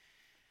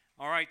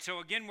right,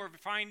 so again, we're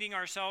finding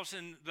ourselves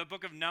in the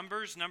book of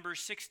Numbers, Numbers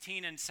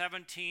 16 and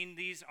 17.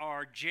 These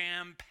are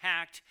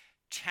jam-packed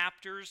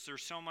chapters.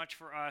 There's so much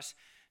for us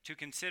to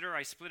consider.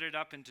 I split it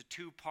up into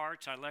two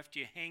parts. I left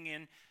you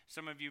hanging.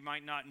 Some of you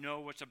might not know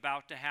what's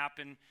about to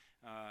happen.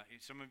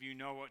 Some of you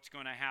know what's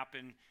going to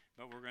happen,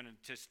 but we're going to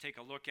just take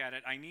a look at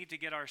it. I need to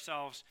get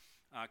ourselves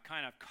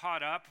kind of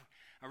caught up.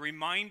 A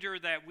reminder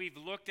that we've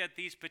looked at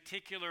these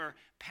particular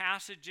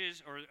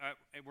passages, or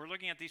we're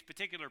looking at these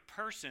particular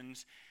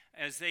persons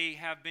as they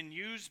have been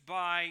used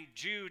by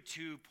Jude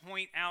to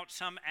point out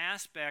some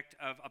aspect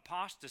of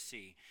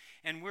apostasy.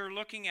 And we're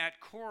looking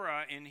at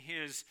Korah in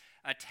his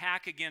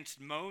attack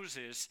against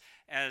Moses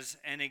as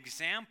an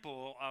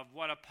example of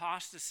what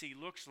apostasy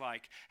looks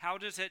like. How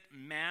does it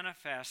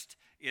manifest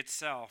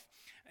itself?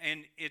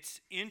 And it's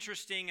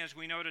interesting, as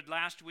we noted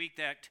last week,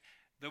 that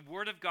the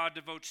Word of God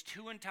devotes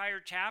 2 entire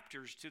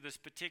chapters to this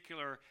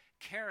particular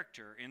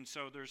character. And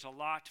so there's a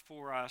lot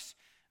for us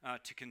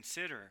to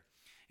consider.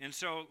 And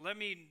so let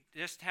me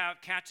just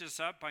catch us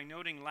up by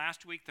noting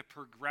last week the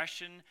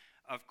progression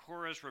of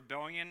Korah's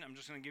rebellion. I'm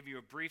just going to give you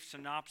a brief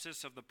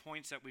synopsis of the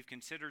points that we've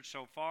considered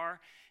so far.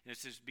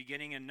 This is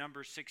beginning in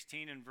Numbers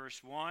 16 and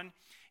verse 1.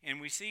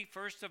 And we see,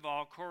 first of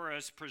all,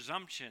 Korah's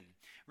presumption.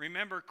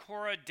 Remember,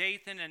 Korah,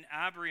 Dathan, and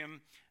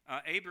Abiram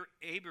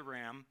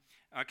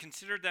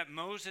considered that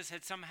Moses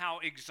had somehow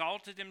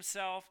exalted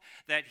himself,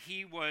 that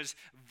he was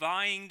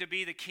vying to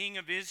be the king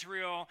of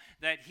Israel,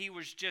 that he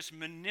was just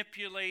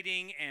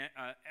manipulating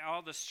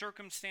all the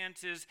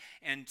circumstances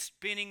and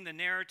spinning the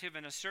narrative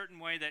in a certain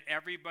way that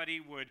everybody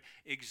would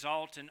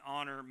exalt and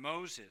honor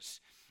Moses.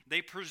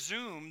 They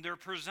presumed, their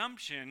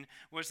presumption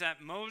was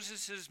that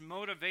Moses'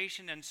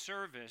 motivation and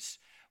service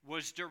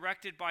was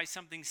directed by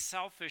something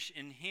selfish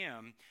in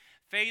him,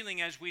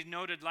 failing, as we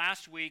noted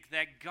last week,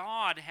 that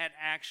God had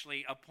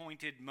actually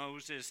appointed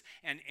Moses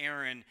and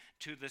Aaron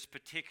to this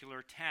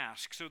particular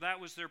task. So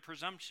that was their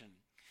presumption.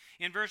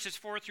 In verses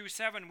 4 through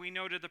 7, we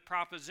noted the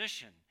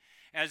proposition.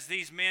 As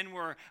these men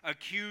were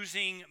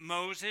accusing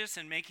Moses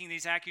and making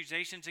these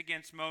accusations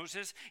against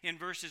Moses, in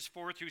verses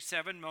 4 through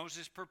 7,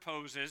 Moses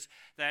proposes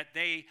that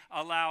they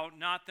allow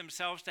not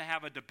themselves to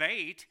have a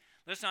debate.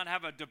 Let's not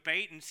have a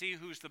debate and see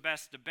who's the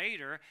best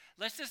debater.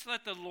 Let's just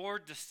let the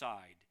Lord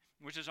decide,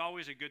 which is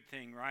always a good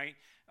thing, right?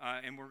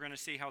 And we're going to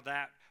see how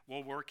that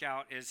will work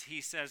out as he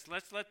says,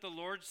 let's let the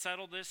Lord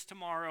settle this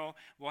tomorrow.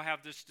 We'll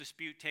have this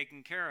dispute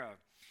taken care of.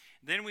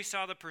 Then we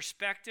saw the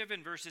perspective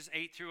in verses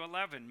 8 through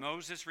 11.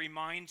 Moses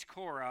reminds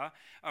Korah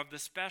of the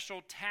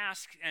special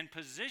task and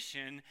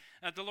position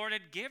that the Lord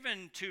had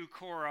given to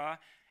Korah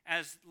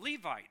as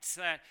Levites.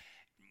 That,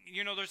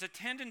 you know, there's a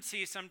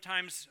tendency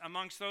sometimes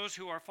amongst those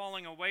who are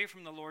falling away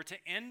from the Lord to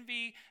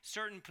envy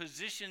certain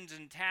positions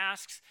and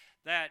tasks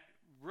that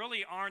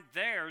really aren't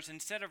theirs,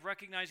 instead of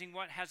recognizing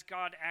what has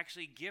God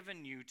actually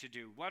given you to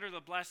do. What are the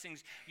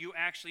blessings you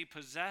actually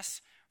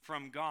possess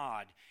from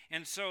God?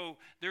 And so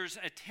there's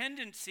a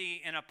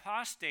tendency in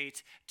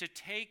apostates to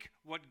take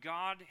what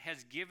God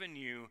has given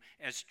you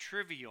as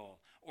trivial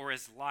or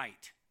as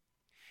light.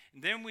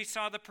 And then we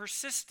saw the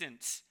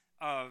persistence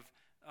of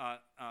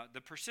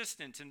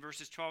in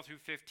verses 12 through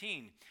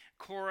 15.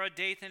 Korah,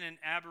 Dathan, and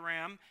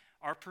Abiram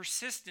are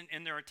persistent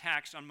in their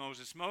attacks on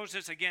Moses.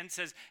 Moses again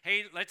says,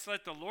 hey, let's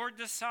let the Lord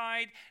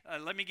decide.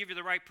 Let me give you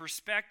the right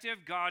perspective.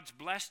 God's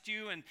blessed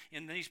you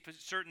in these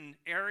certain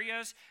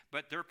areas,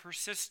 but they're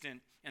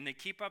persistent, and they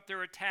keep up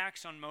their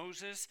attacks on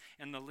Moses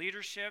and the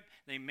leadership.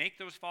 They make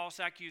those false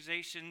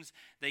accusations.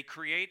 They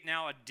create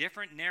now a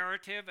different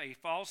narrative, a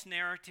false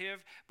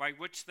narrative, by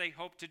which they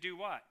hope to do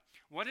what?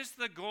 What is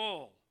the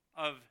goal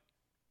of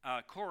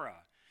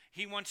Korah?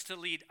 He wants to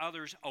lead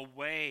others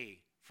away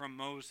from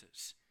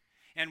Moses.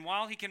 And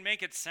while he can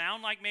make it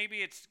sound like maybe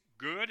it's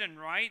good and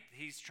right,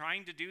 he's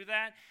trying to do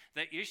that,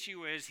 the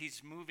issue is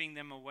he's moving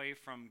them away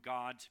from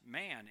God's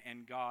man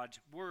and God's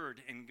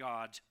word and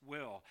God's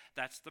will.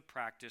 That's the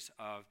practice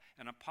of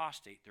an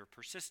apostate. They're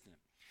persistent.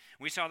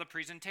 We saw the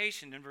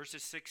presentation in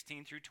verses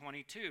 16 through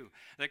 22,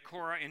 that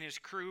Korah and his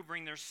crew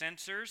bring their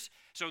censers.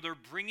 So they're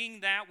bringing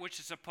that which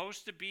is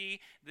supposed to be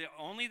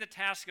only the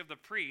task of the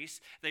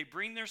priests. They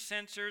bring their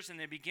censers and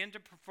they begin to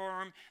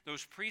perform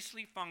those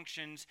priestly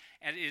functions,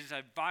 and it is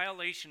a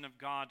violation of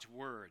God's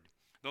word.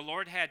 The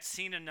Lord had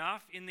seen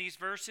enough in these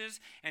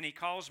verses, and he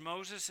calls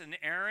Moses and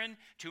Aaron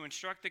to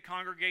instruct the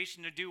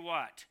congregation to do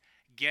what?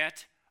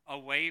 Get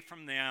away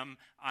from them.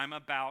 I'm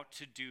about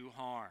to do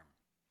harm.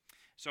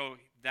 So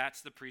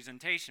that's the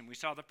presentation. We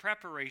saw the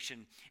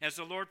preparation. As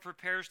the Lord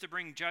prepares to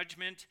bring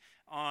judgment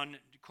on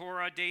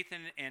Korah,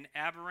 Dathan, and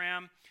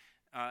Abiram,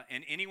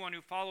 and anyone who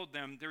followed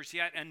them, there's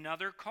yet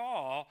another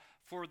call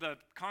for the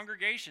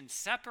congregation.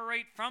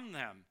 Separate from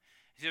them.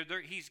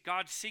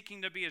 God's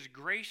seeking to be as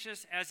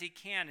gracious as he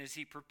can as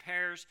he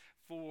prepares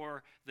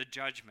for the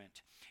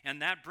judgment.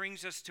 And that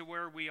brings us to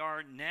where we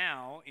are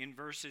now in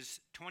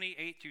verses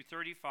 28 through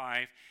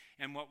 35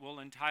 and what we'll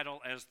entitle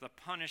as the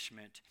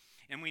punishment.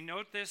 And we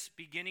note this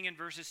beginning in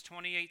verses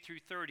 28 through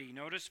 30.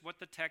 Notice what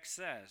the text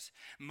says.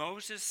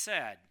 Moses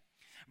said,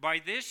 By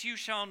this you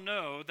shall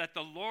know that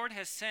the Lord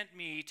has sent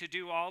me to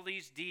do all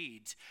these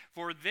deeds,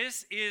 for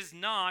this is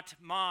not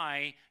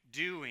my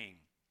doing.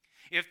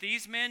 If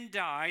these men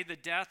die the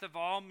death of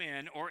all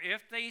men, or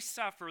if they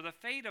suffer the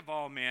fate of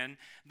all men,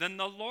 then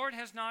the Lord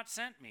has not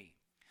sent me.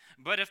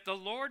 But if the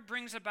Lord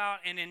brings about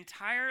an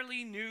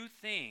entirely new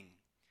thing,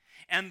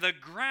 and the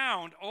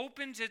ground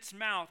opens its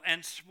mouth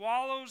and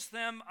swallows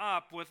them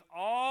up with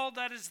all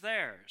that is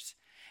theirs,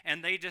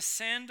 and they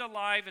descend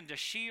alive into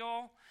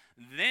Sheol,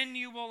 then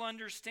you will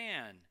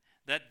understand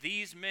that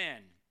these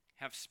men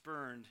have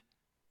spurned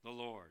the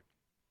Lord.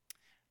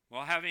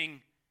 Well,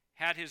 having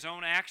had his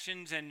own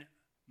actions and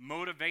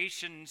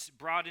motivations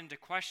brought into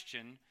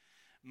question,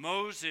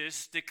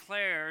 Moses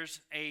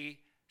declares a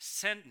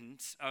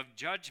sentence of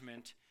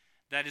judgment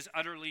that is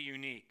utterly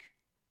unique.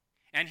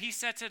 And he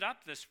sets it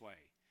up this way.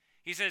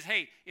 He says,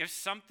 hey, if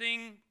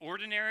something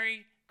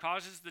ordinary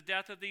causes the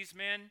death of these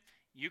men,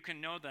 you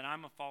can know that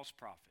I'm a false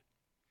prophet.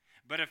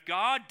 But if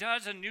God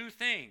does a new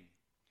thing,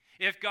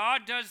 if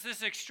God does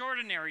this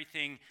extraordinary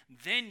thing,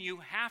 then you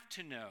have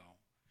to know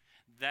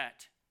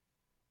that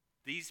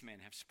these men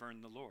have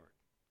spurned the Lord.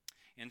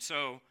 And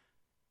so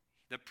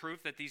the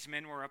proof that these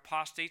men were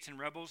apostates and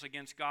rebels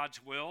against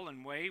God's will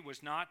and way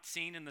was not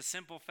seen in the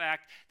simple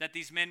fact that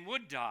these men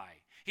would die.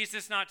 He's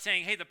just not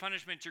saying, hey, the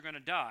punishment, you're going to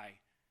die.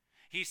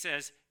 He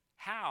says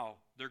how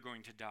they're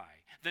going to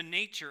die, the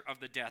nature of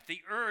the death.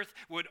 The earth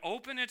would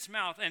open its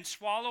mouth and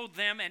swallow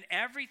them and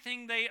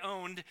everything they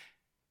owned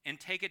and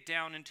take it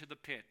down into the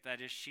pit,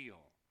 that is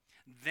Sheol.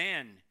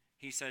 Then,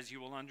 he says,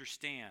 you will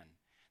understand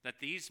that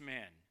these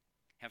men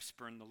have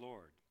spurned the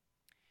Lord.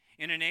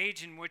 In an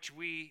age in which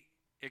we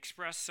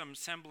express some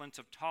semblance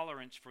of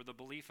tolerance for the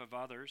belief of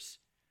others,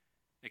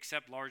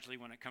 except largely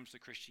when it comes to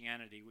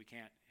Christianity, we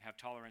can't have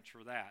tolerance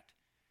for that.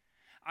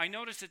 I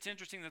notice it's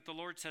interesting that the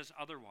Lord says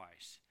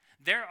otherwise.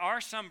 There are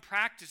some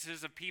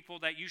practices of people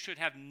that you should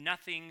have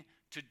nothing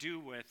to do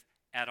with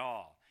at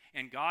all.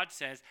 And God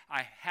says,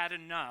 I had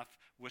enough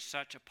with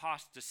such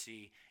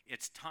apostasy.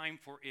 It's time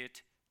for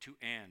it to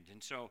end.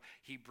 And so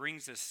he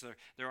brings us,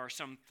 there are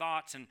some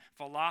thoughts and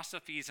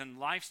philosophies and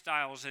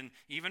lifestyles and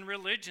even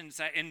religions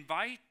that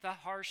invite the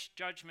harsh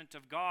judgment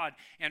of God.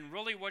 And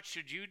really, what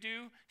should you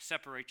do?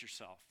 Separate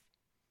yourself.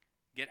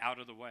 Get out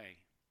of the way.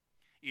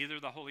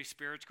 Either the Holy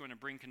Spirit's going to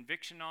bring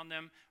conviction on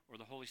them, or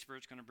the Holy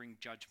Spirit's going to bring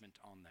judgment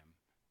on them.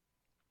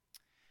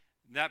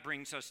 That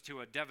brings us to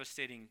a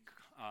devastating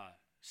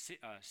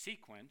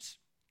sequence.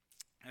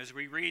 As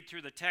we read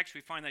through the text,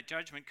 we find that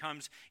judgment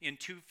comes in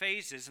two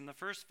phases, and the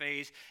first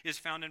phase is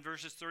found in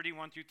verses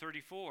 31 through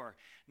 34.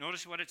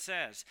 Notice what it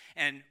says.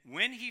 And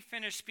when he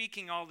finished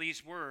speaking all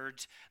these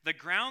words, the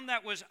ground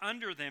that was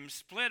under them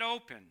split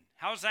open.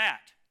 How's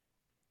that?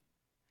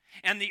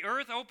 And the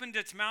earth opened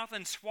its mouth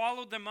and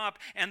swallowed them up,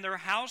 and their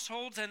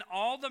households, and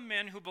all the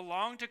men who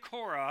belonged to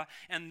Korah,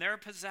 and their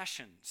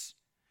possessions.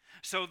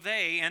 So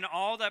they and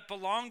all that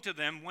belonged to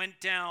them went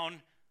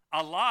down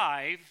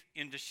alive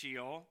into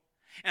Sheol,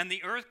 and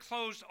the earth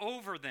closed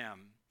over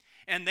them,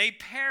 and they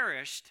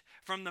perished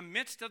from the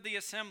midst of the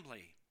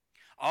assembly.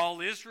 All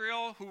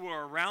Israel who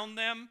were around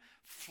them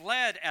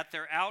fled at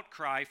their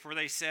outcry, for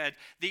they said,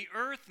 the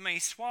earth may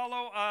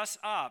swallow us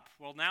up.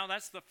 Well, now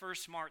that's the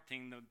first smart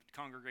thing the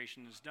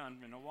congregation has done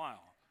in a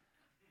while.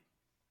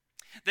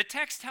 The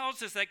text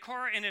tells us that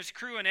Korah and his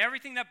crew and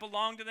everything that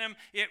belonged to them,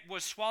 it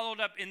was swallowed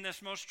up in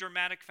this most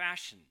dramatic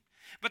fashion.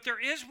 But there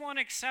is one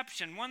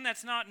exception, one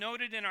that's not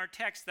noted in our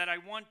text that I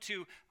want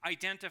to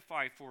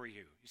identify for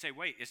you. You say,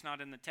 wait, it's not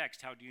in the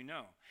text. How do you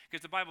know?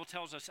 Because the Bible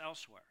tells us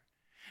elsewhere.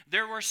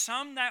 There were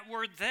some that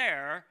were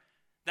there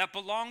that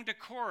belonged to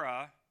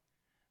Korah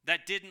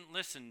that didn't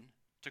listen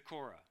to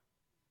Korah.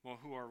 Well,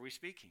 who are we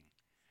speaking?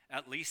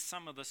 At least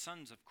some of the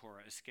sons of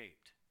Korah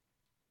escaped.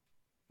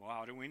 Well,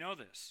 how do we know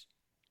this?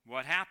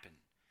 What happened?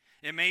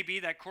 It may be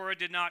that Korah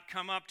did not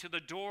come up to the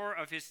door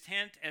of his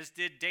tent as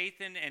did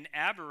Dathan and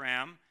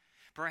Abiram.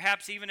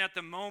 Perhaps even at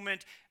the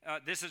moment,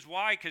 this is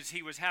why, because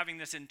he was having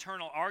this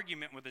internal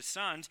argument with his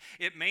sons.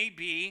 It may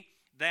be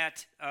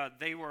that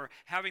they were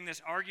having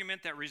this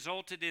argument that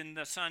resulted in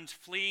the sons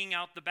fleeing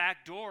out the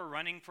back door,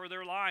 running for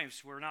their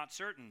lives. We're not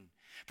certain.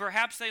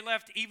 Perhaps they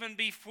left even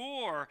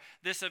before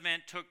this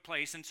event took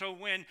place. And so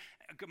when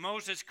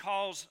Moses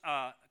calls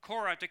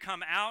Korah to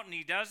come out and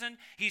he doesn't,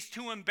 he's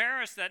too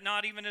embarrassed that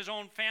not even his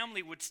own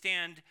family would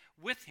stand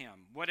with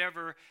him.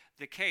 Whatever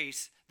the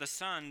case, the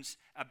sons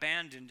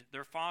abandoned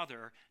their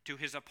father to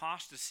his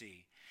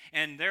apostasy.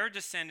 And their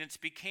descendants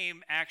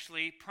became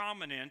actually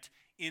prominent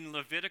in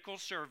Levitical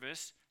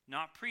service,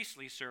 not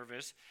priestly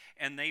service,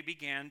 and they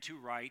began to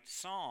write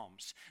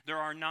psalms. There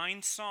are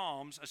 9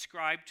 psalms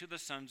ascribed to the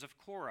sons of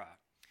Korah.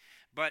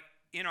 But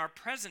in our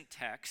present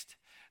text,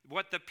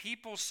 what the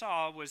people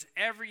saw was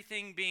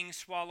everything being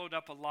swallowed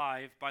up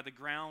alive by the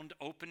ground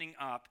opening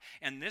up,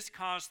 and this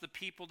caused the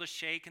people to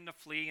shake and to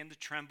flee and to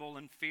tremble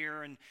and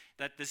fear, and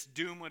that this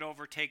doom would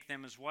overtake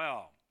them as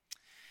well.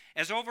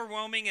 As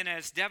overwhelming and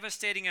as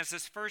devastating as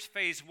this first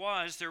phase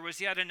was, there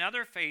was yet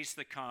another phase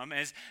to come,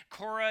 as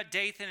Korah,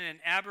 Dathan, and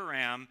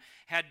Abiram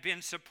had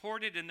been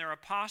supported in their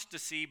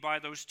apostasy by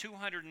those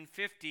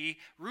 250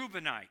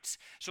 Reubenites.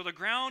 So the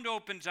ground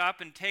opens up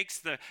and takes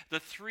the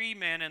three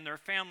men and their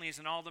families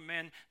and all the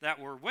men that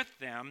were with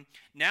them.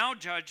 Now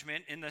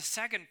judgment in the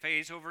second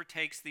phase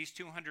overtakes these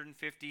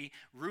 250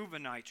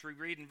 Reubenites. We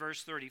read in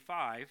verse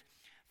 35.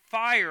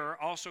 Fire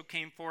also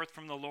came forth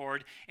from the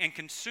Lord and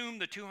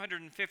consumed the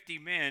 250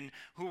 men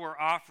who were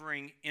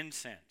offering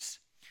incense.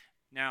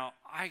 Now,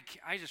 I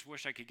just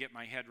wish I could get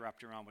my head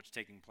wrapped around what's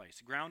taking place.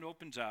 The ground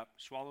opens up,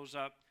 swallows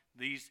up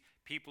these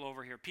people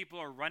over here. People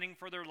are running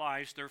for their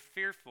lives. They're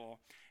fearful,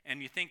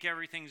 and you think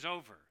everything's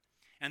over.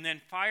 And then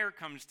fire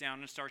comes down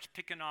and starts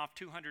picking off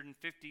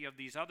 250 of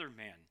these other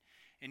men.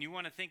 And you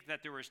want to think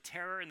that there was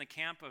terror in the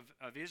camp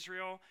of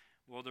Israel?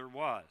 Well, there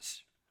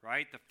was.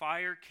 Right? The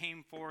fire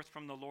came forth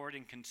from the Lord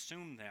and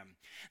consumed them.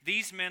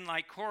 These men,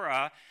 like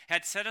Korah,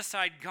 had set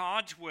aside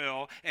God's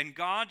will and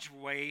God's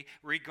way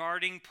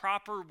regarding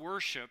proper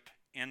worship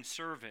and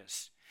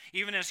service.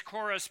 Even as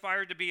Korah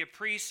aspired to be a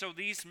priest, so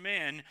these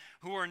men,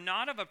 who were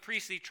not of a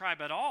priestly tribe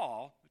at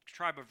all, the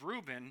tribe of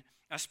Reuben,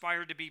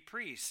 aspired to be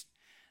priests.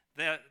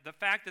 The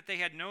fact that they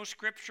had no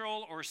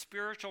scriptural or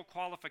spiritual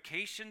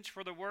qualifications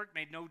for the work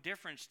made no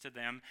difference to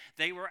them.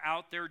 They were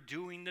out there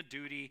doing the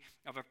duty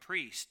of a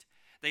priest.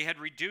 They had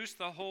reduced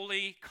the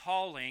holy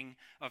calling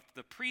of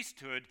the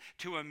priesthood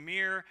to a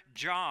mere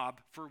job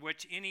for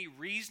which any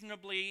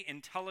reasonably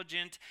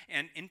intelligent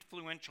and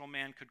influential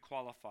man could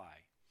qualify.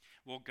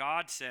 Well,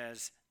 God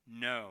says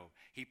no.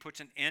 He puts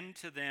an end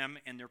to them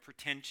and their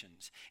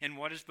pretensions. And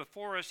what is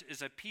before us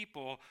is a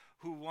people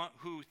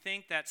who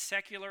think that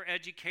secular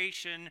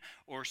education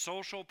or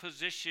social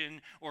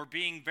position or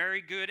being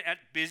very good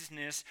at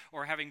business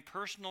or having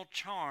personal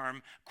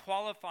charm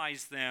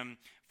qualifies them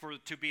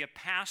to be a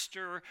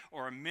pastor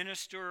or a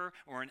minister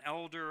or an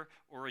elder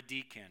or a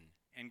deacon.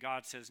 And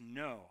God says,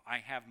 no, I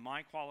have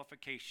my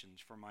qualifications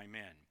for my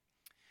men.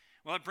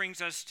 Well, it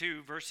brings us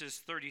to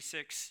verses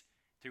 36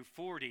 through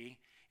 40,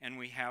 and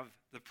we have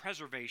the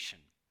preservation.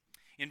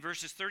 In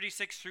verses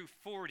 36 through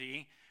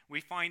 40, we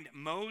find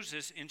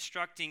Moses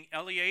instructing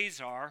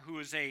Eleazar, who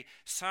is a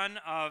son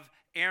of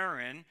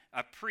Aaron,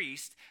 a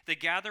priest, to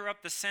gather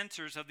up the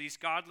censers of these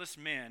godless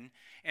men.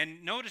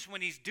 And notice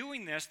when he's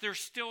doing this, they're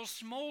still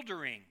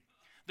smoldering.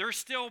 They're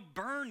still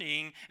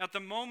burning at the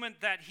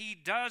moment that he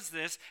does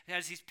this,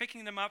 as he's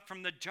picking them up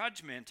from the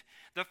judgment.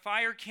 The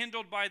fire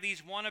kindled by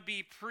these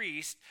wannabe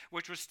priests,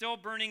 which was still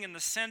burning in the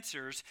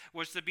censers,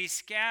 was to be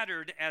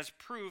scattered as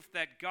proof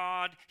that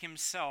God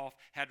himself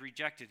had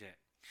rejected it.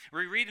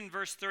 We read in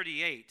verse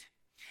 38,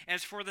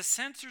 "As for the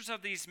censers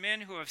of these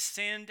men who have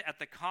sinned at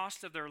the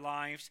cost of their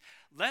lives,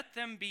 let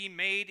them be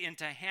made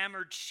into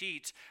hammered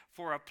sheets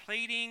for a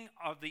plating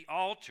of the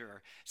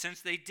altar, since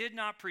they did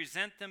not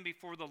present them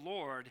before the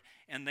Lord,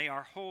 and they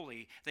are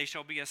holy. They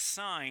shall be a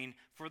sign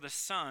for the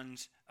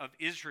sons of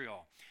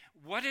Israel."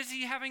 What is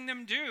he having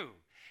them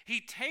do?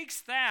 He takes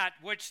that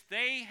which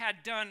they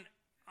had done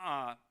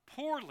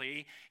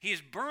poorly. He's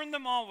burned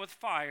them all with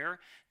fire,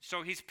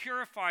 so he's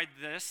purified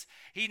this.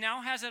 He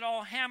now has it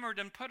all hammered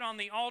and put on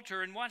the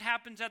altar, and what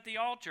happens at the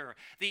altar?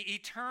 The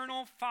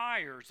eternal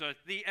fire,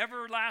 the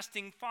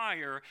everlasting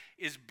fire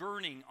is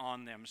burning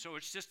on them. So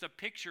it's just a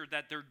picture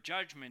that their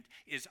judgment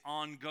is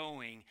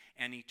ongoing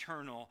and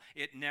eternal.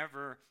 It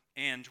never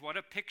ends. What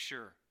a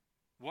picture.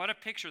 What a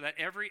picture that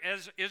every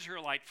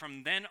Israelite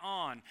from then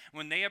on,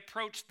 when they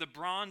approached the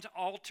bronze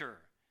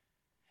altar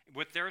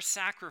with their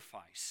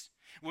sacrifice,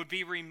 would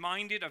be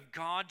reminded of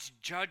God's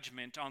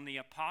judgment on the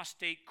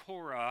apostate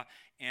Korah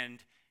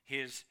and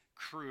his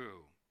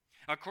crew.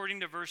 According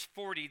to verse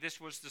 40,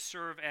 this was to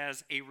serve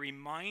as a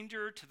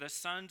reminder to the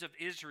sons of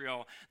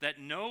Israel that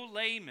no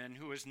layman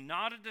who is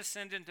not a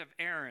descendant of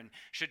Aaron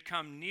should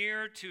come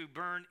near to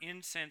burn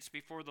incense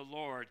before the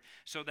Lord,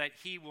 so that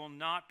he will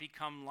not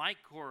become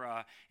like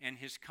Korah and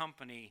his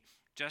company,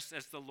 just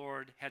as the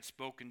Lord had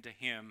spoken to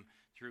him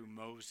through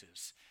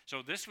Moses.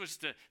 So this was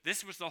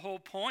the whole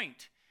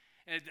point.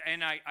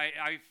 And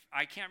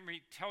I can't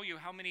tell you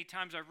how many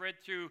times I've read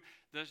through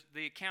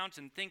the accounts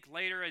and think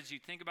later, as you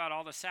think about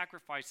all the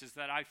sacrifices,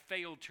 that I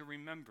failed to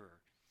remember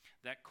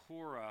that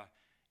Korah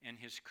and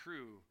his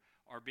crew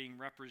are being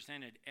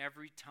represented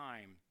every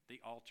time the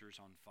altar's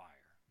on fire.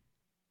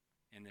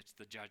 And it's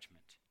the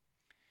judgment.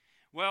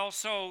 Well,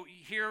 so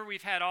here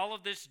we've had all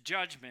of this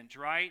judgment,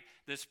 right?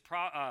 This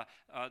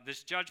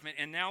judgment.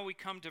 And now we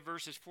come to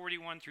verses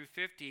 41 through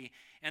 50,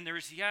 and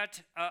there's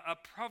yet a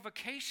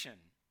provocation.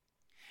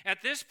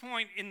 At this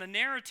point in the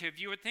narrative,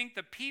 you would think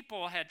the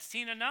people had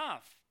seen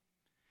enough.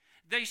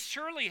 They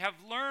surely have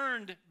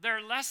learned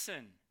their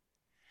lesson.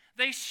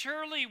 They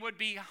surely would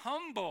be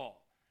humble.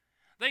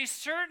 They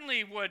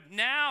certainly would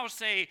now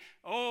say,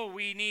 oh,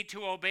 we need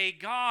to obey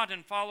God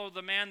and follow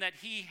the man that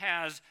he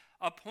has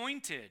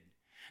appointed.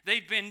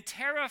 They've been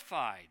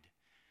terrified.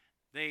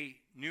 They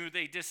knew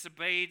they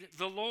disobeyed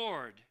the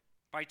Lord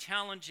by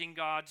challenging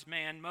God's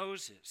man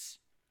Moses.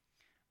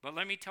 But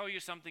let me tell you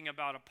something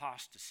about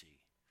apostasy.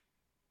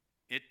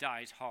 it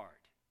dies hard.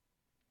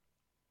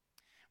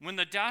 When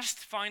the dust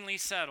finally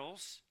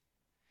settles,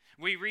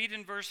 we read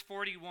in verse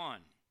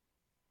 41,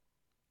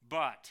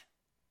 but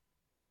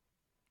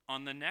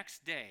on the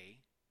next day,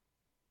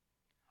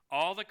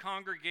 all the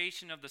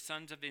congregation of the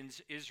sons of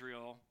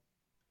Israel,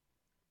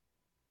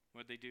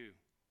 what'd they do?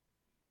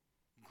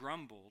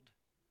 Grumbled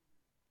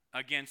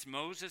against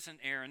Moses and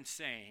Aaron,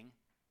 saying,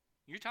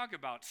 you talk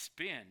about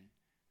spin,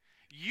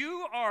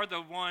 you are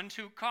the ones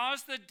who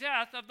caused the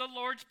death of the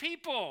Lord's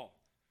people.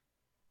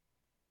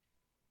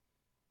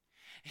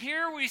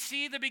 Here we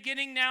see the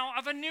beginning now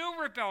of a new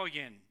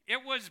rebellion.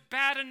 It was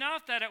bad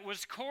enough that it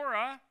was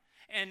Korah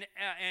and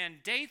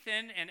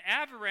Dathan and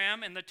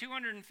Abiram and the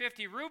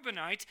 250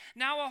 Reubenites.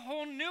 Now a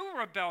whole new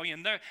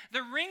rebellion.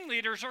 The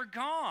ringleaders are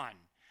gone.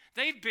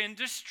 They've been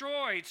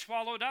destroyed,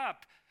 swallowed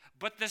up.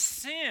 But the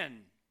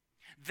sin,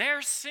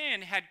 their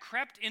sin had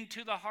crept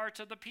into the hearts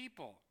of the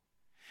people.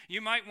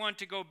 You might want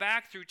to go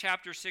back through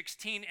chapter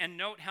 16 and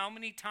note how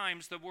many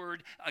times the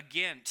word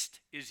against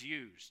is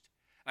used.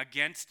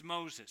 Against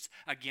Moses,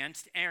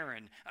 against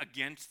Aaron,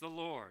 against the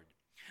Lord.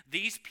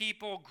 These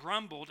people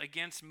grumbled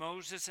against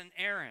Moses and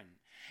Aaron.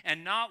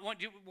 And not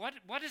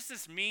what does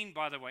this mean,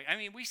 by the way? I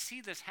mean, we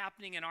see this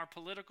happening in our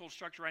political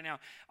structure right now.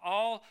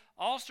 All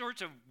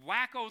sorts of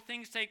wacko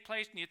things take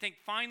place, and you think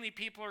finally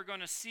people are going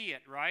to see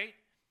it, right?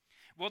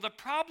 Well, the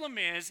problem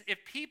is, if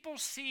people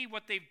see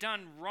what they've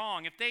done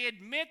wrong, if they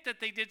admit that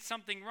they did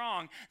something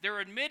wrong, they're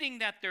admitting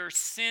that they're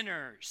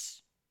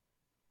sinners.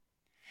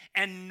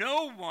 And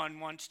no one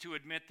wants to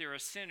admit they're a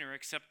sinner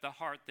except the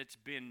heart that's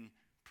been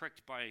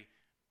pricked by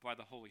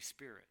the Holy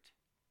Spirit.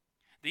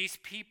 These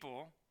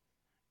people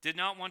did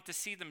not want to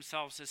see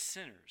themselves as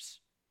sinners.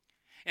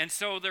 And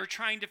so they're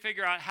trying to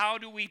figure out, how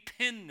do we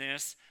pin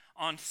this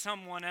on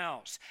someone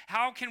else?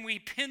 How can we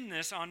pin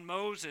this on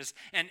Moses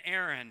and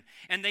Aaron?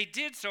 And they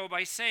did so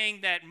by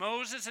saying that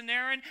Moses and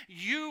Aaron,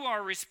 you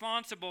are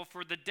responsible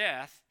for the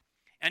death.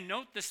 And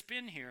note the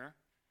spin here.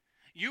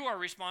 You are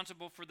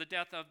responsible for the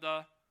death of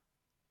the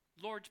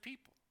Lord's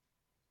people.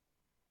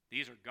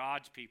 These are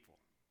God's people.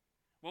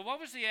 Well, what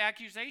was the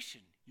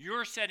accusation?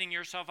 You're setting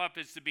yourself up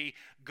as to be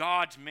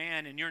God's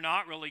man, and you're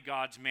not really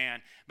God's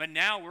man. But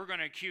now we're going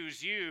to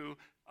accuse you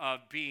of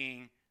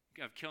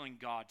killing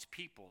God's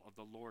people, of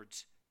the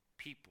Lord's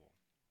people.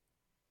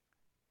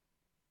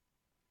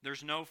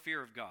 There's no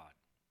fear of God.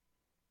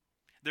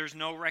 There's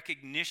no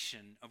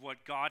recognition of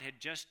what God had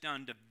just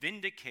done to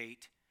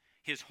vindicate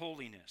his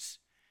holiness,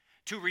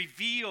 to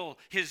reveal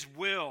his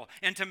will,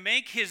 and to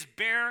make his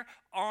bare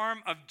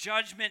arm of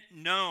judgment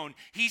known.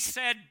 He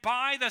said,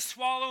 by the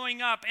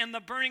swallowing up and the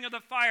burning of the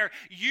fire,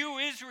 you,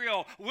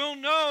 Israel, will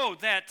know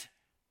that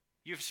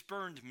you've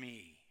spurned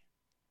me.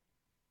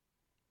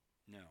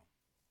 No.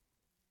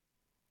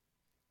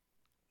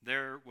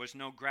 There was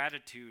no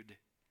gratitude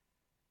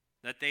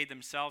that they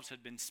themselves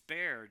had been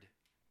spared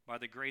by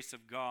the grace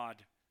of God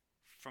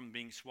from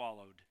being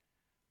swallowed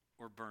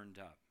or burned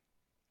up.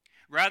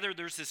 Rather,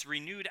 there's this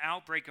renewed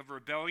outbreak of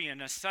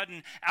rebellion, a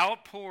sudden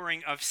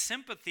outpouring of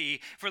sympathy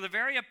for the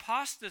very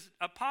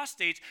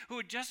apostates who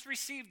had just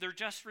received their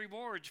just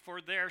rewards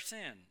for their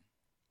sin.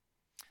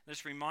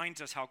 This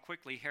reminds us how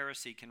quickly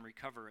heresy can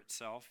recover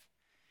itself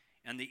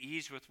and the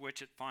ease with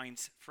which it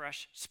finds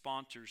fresh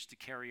sponsors to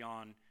carry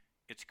on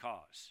its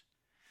cause.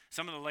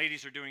 Some of the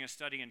ladies are doing a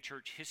study in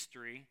church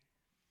history,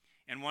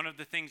 and one of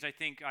the things I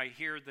think I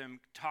hear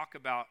them talk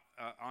about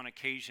on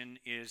occasion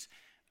is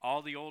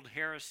all the old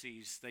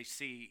heresies they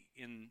see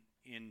in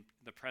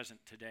the present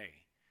today.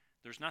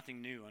 There's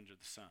nothing new under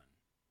the sun.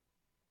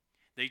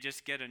 They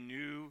just get a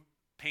new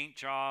paint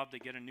job, they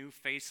get a new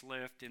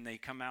facelift, and they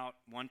come out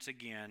once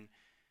again.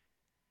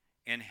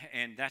 And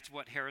that's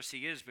what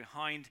heresy is.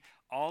 Behind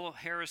all of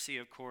heresy,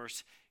 of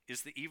course,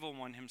 is the evil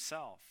one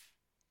himself.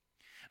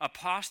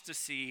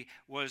 Apostasy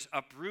was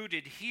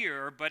uprooted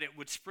here, but it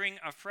would spring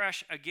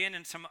afresh again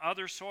in some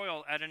other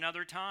soil at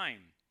another time.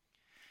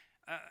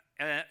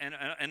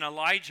 And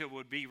Elijah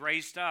would be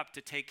raised up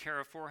to take care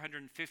of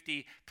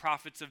 450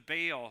 prophets of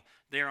Baal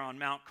there on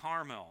Mount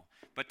Carmel.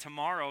 But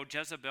tomorrow,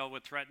 Jezebel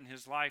would threaten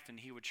his life and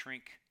he would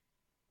shrink.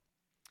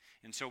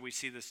 And so we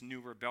see this new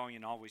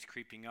rebellion always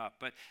creeping up.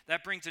 But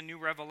that brings a new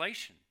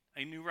revelation,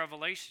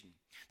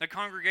 The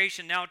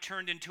congregation now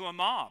turned into a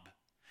mob.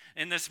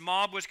 And this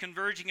mob was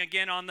converging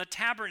again on the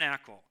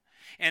tabernacle.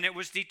 And it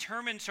was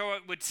determined, so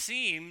it would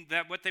seem,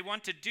 that what they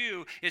want to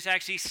do is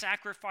actually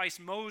sacrifice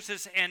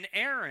Moses and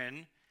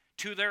Aaron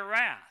to their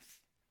wrath.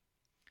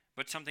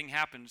 But something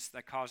happens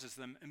that causes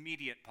them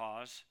immediate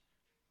pause.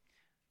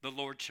 The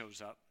Lord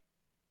shows up.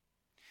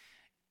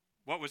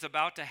 What was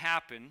about to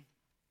happen,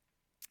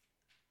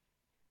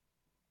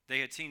 they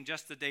had seen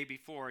just the day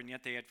before, and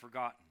yet they had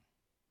forgotten.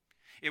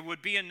 It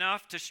would be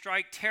enough to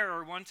strike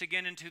terror once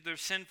again into their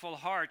sinful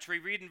hearts. We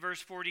read in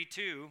verse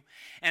 42,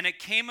 and it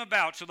came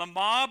about, so the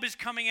mob is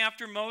coming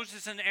after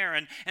Moses and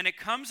Aaron, and it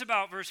comes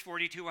about, verse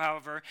 42,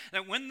 however,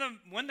 that when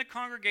the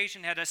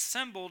congregation had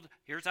assembled,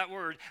 here's that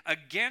word,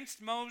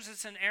 against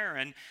Moses and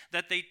Aaron,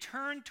 that they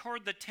turned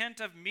toward the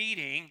tent of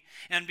meeting,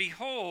 and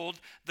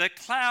behold, the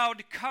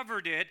cloud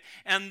covered it,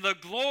 and the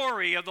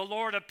glory of the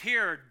Lord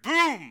appeared.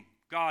 Boom!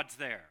 God's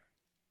there.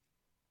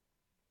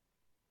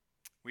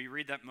 We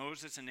read that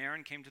Moses and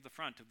Aaron came to the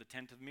front of the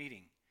tent of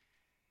meeting.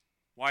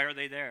 Why are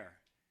they there?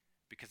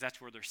 Because that's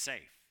where they're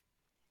safe.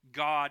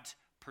 God's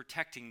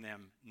protecting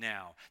them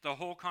now. The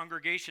whole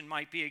congregation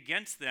might be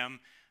against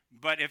them,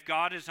 but if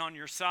God is on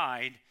your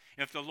side,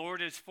 if the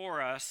Lord is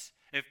for us,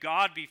 if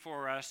God be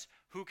for us,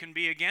 who can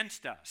be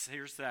against us?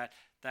 Here's that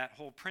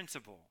whole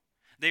principle.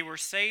 They were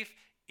safe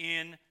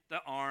in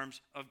the arms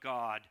of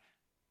God.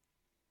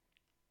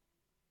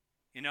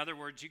 In other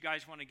words, you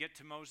guys want to get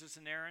to Moses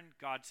and Aaron?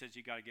 God says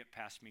you got to get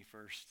past me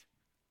first.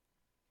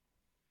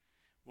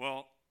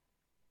 Well,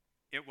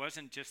 it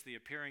wasn't just the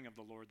appearing of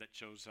the Lord that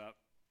shows up.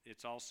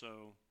 It's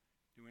also,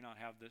 do we not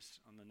have this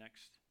on the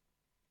next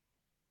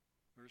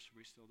verse? Are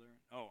we still there?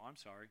 Oh, I'm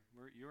sorry.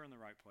 You're in the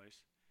right place.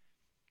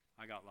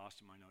 I got lost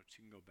in my notes.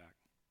 You can go back.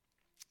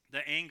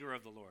 The anger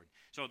of the Lord.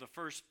 So the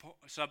first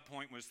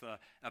subpoint was the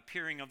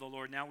appearing of the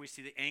Lord. Now we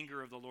see the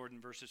anger of the Lord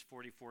in verses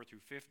 44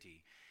 through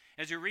 50.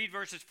 As you read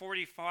verses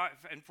 45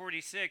 and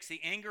 46, the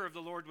anger of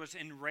the Lord was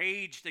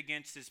enraged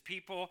against his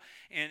people,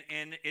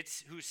 and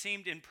it's who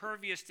seemed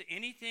impervious to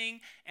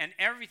anything and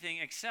everything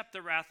except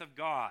the wrath of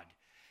God.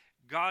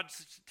 God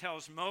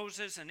tells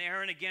Moses and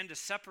Aaron again to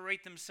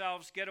separate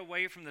themselves, get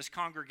away from this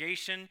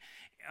congregation,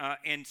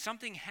 and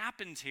something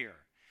happens here.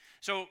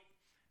 So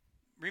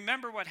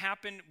remember what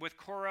happened with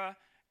Korah.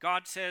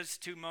 God says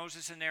to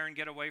Moses and Aaron,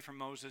 get away from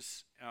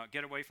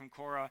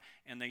Korah,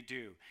 and they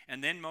do.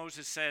 And then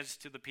Moses says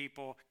to the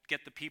people,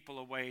 get the people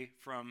away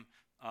from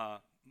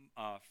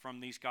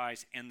these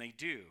guys, and they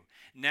do.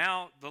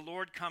 Now the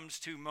Lord comes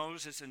to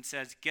Moses and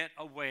says, get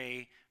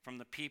away from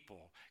the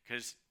people,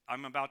 because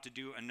I'm about to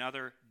do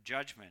another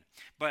judgment.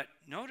 But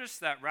notice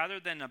that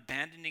rather than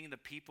abandoning the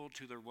people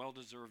to their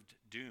well-deserved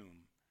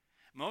doom,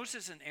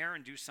 Moses and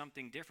Aaron do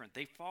something different.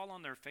 They fall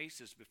on their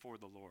faces before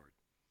the Lord.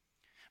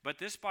 But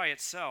this by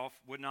itself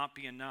would not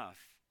be enough,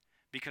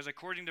 because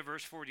according to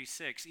verse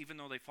 46, even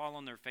though they fall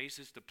on their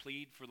faces to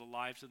plead for the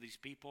lives of these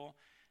people,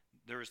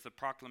 there is the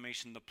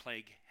proclamation, the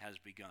plague has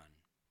begun.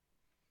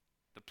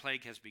 The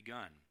plague has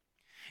begun.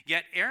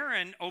 Yet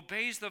Aaron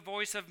obeys the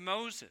voice of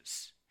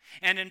Moses.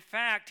 And in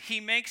fact, he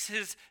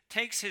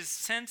takes his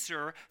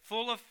censer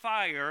full of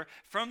fire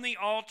from the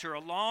altar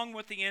along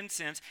with the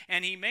incense,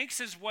 and he makes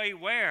his way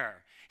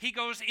where? He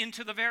goes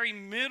into the very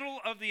middle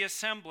of the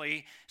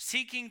assembly,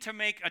 seeking to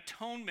make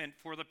atonement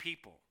for the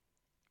people.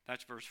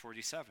 That's verse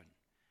 47.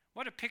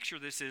 What a picture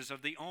this is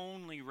of the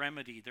only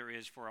remedy there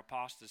is for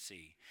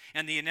apostasy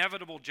and the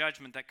inevitable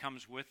judgment that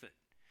comes with it.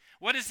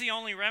 What is the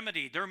only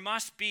remedy? There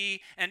must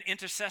be an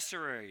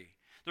intercessory.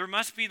 There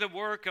must be the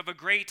work of a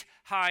great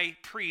high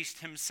priest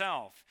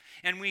himself.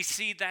 And we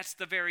see that's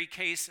the very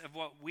case of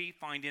what we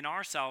find in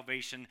our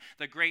salvation,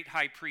 the great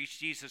high priest,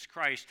 Jesus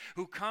Christ,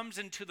 who comes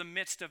into the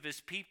midst of his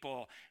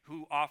people,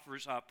 who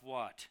offers up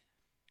what?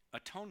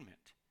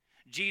 Atonement.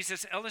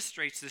 Jesus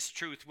illustrates this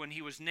truth when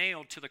he was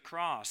nailed to the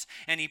cross,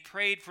 and he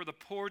prayed for the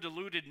poor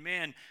deluded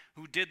men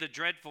who did the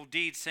dreadful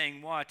deed,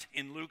 saying what?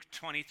 In Luke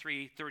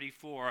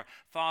 23:34,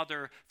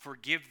 Father,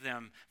 forgive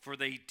them, for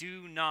they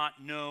do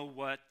not know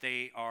what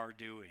they are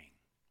doing.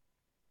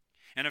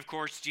 And of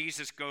course,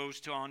 Jesus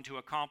goes on to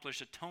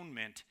accomplish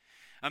atonement.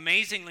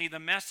 Amazingly, the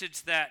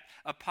message that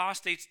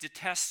apostates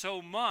detest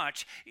so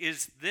much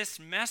is this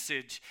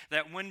message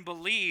that when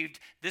believed,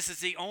 this is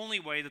the only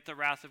way that the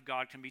wrath of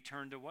God can be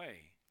turned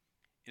away,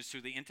 is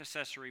through the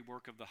intercessory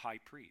work of the high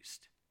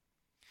priest.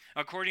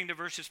 According to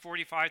verses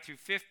 45 through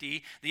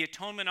 50, the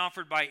atonement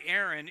offered by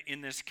Aaron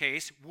in this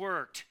case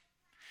worked.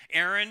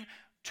 Aaron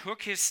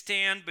took his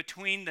stand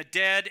between the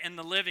dead and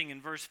the living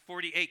in verse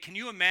 48. Can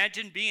you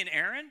imagine being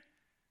Aaron?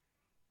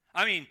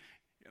 I mean,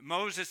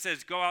 Moses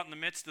says, go out in the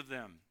midst of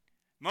them.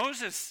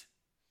 Moses,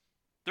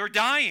 they're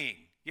dying.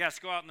 Yes,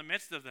 go out in the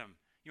midst of them.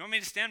 You want me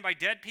to stand by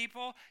dead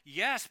people?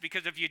 Yes,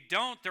 because if you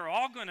don't, they're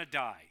all going to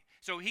die.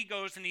 So he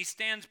goes and he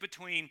stands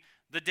between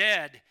the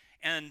dead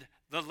and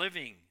the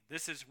living.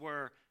 This is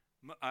where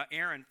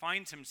Aaron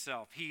finds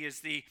himself. He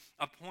is the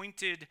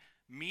appointed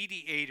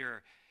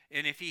mediator.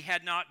 And if he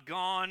had not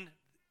gone,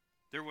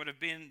 there would have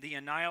been the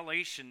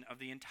annihilation of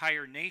the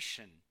entire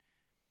nation.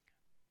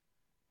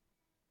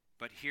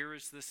 But here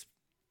is this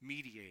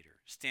mediator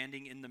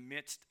standing in the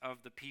midst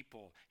of the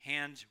people,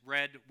 hands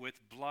red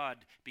with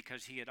blood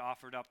because he had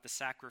offered up the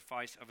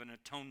sacrifice of an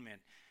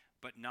atonement,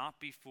 but not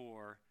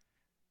before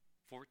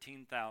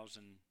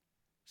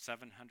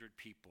 14,700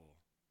 people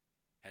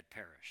had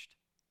perished,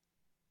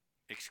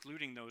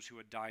 excluding those who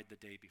had died the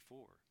day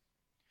before.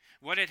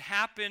 What had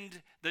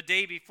happened the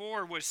day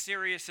before was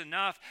serious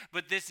enough,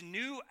 but this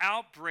new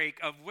outbreak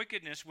of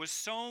wickedness was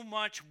so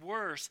much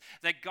worse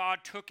that God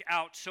took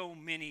out so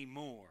many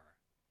more.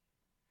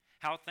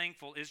 how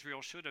thankful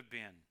Israel should have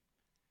been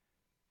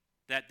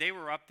that they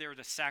were up there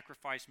to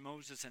sacrifice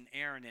Moses and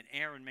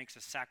Aaron makes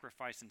a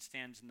sacrifice and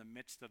stands in the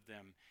midst of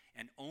them,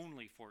 and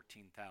only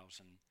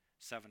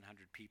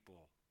 14,700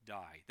 people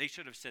die. They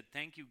should have said,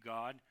 thank you,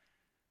 God,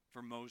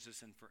 for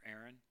Moses and for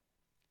Aaron.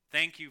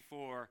 Thank you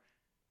for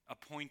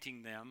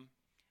appointing them.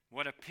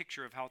 What a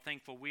picture of how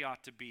thankful we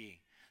ought to be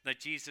that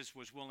Jesus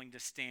was willing to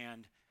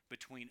stand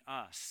between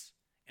us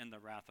and the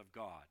wrath of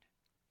God.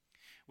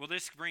 Well,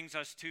 this brings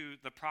us to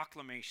the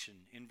proclamation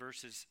in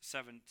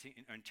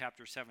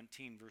chapter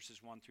 17, verses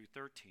 1 through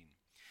 13.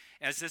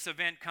 As this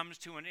event comes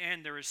to an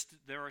end,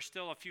 there are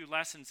still a few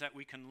lessons that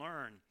we can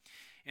learn,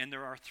 and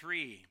there are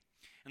three.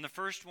 And the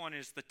first one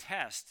is the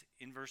test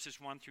in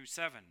verses 1 through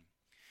 7.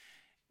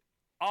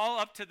 All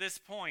up to this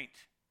point,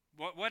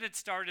 what had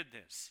started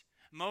this?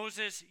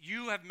 Moses,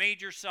 you have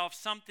made yourself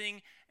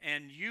something,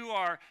 and you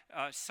are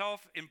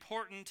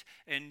self-important,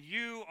 and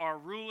you are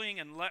ruling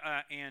and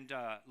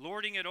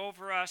lording it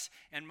over us.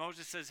 And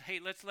Moses says, hey,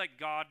 let's let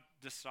God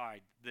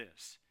decide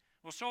this.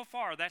 Well, so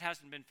far, that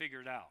hasn't been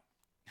figured out.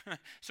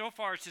 So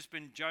far, it's just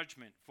been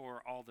judgment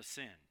for all the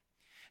sin.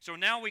 So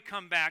now we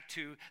come back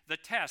to the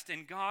test,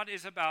 and God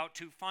is about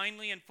to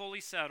finally and fully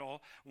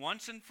settle,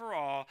 once and for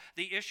all,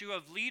 the issue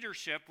of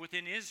leadership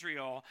within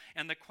Israel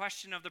and the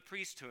question of the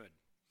priesthood.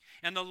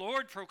 And the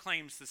Lord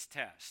proclaims this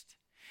test.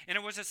 And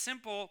it was a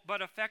simple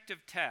but effective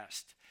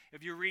test.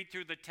 If you read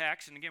through the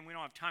text, and again, we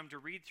don't have time to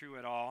read through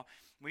it all,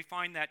 we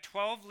find that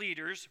 12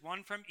 leaders,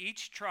 one from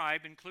each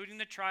tribe, including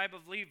the tribe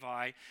of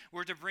Levi,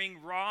 were to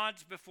bring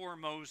rods before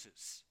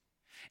Moses.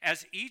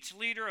 As each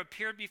leader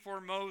appeared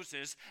before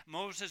Moses,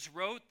 Moses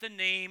wrote the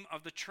name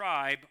of the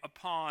tribe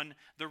upon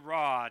the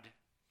rod.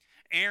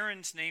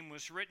 Aaron's name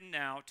was written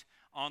out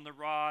on the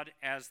rod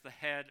as the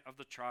head of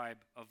the tribe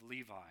of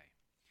Levi.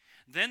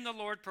 Then the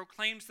Lord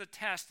proclaims the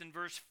test in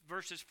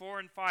verses 4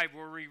 and 5,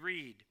 where we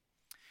read,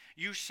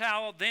 you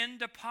shall then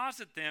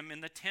deposit them in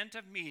the tent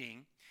of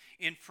meeting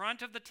in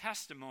front of the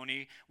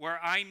testimony where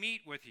I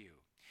meet with you.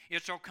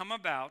 It shall come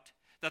about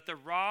that the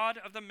rod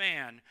of the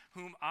man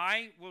whom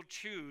I will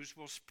choose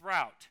will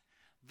sprout.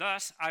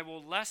 Thus I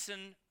will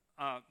lessen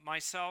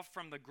myself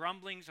from the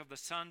grumblings of the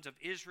sons of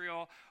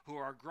Israel who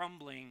are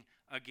grumbling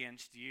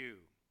against you.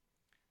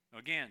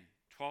 Again,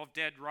 12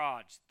 dead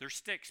rods. They're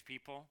sticks,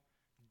 people.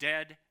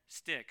 Dead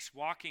sticks,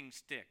 walking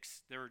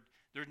sticks.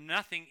 There's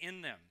nothing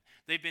in them.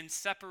 They've been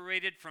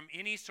separated from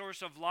any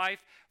source of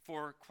life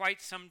for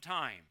quite some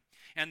time.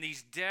 And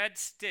these dead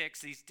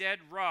sticks, these dead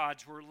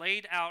rods, were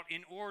laid out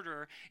in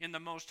order in the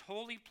most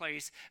holy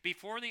place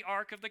before the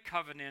Ark of the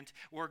Covenant,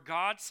 where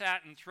God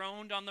sat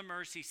enthroned on the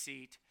mercy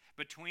seat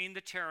between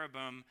the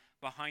cherubim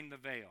behind the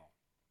veil.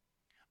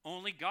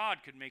 Only God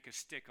could make a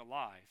stick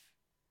alive.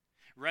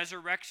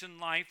 Resurrection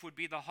life would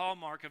be the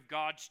hallmark of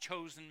God's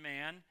chosen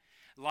man,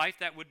 life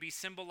that would be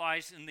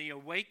symbolized in the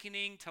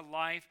awakening to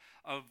life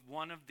of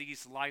one of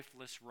these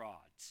lifeless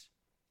rods.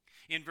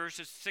 In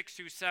verses 6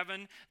 through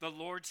 7, the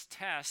Lord's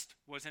test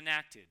was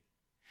enacted.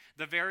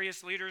 The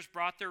various leaders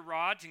brought their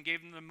rods and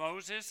gave them to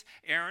Moses,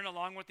 Aaron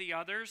along with the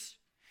others.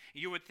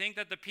 You would think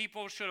that the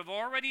people should have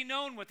already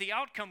known what the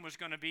outcome was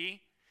going to be.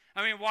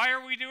 I mean, why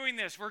are we doing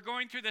this? We're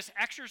going through this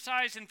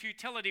exercise in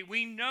futility.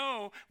 We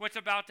know what's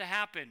about to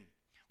happen.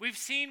 We've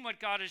seen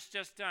what God has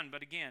just done,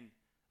 but again,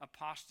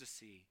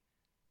 apostasy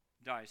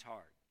dies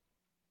hard.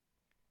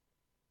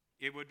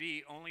 It would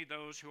be only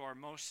those who are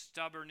most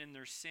stubborn in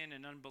their sin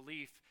and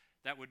unbelief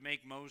that would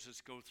make Moses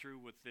go through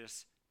with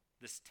this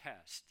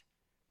test.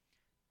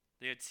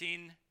 They had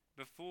seen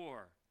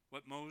before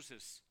what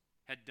Moses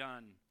had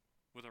done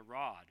with a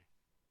rod.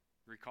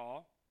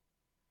 Recall?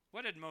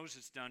 What had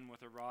Moses done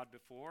with a rod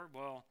before?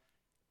 Well,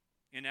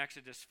 in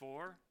Exodus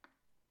 4,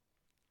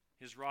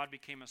 his rod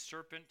became a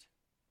serpent,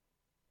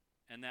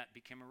 and that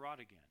became a rod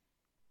again.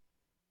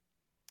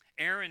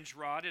 Aaron's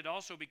rod had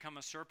also become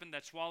a serpent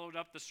that swallowed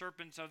up the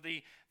serpents of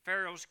the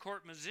Pharaoh's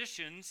court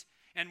magicians,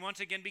 and once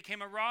again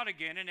became a rod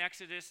again in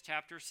Exodus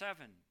chapter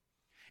 7.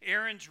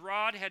 Aaron's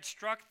rod had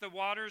struck the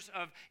waters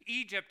of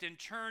Egypt and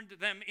turned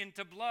them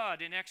into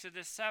blood in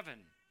Exodus 7.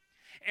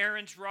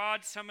 Aaron's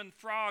rod summoned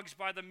frogs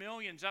by the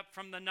millions up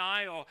from the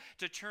Nile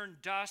to turn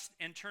dust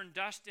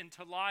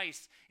into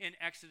lice in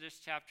Exodus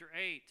chapter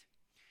 8.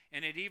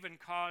 And it even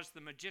caused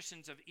the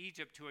magicians of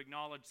Egypt to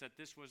acknowledge that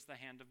this was the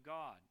hand of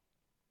God.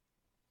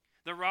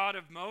 The rod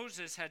of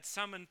Moses had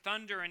summoned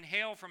thunder and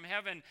hail from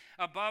heaven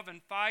above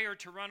and fire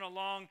to run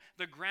along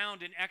the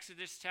ground in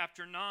Exodus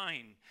chapter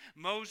 9.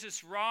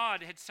 Moses'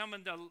 rod had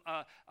summoned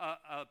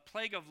a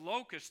plague of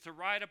locusts to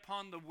ride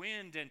upon the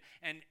wind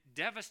and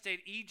devastate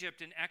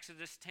Egypt in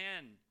Exodus 10.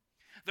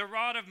 The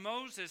rod of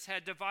Moses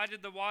had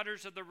divided the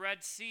waters of the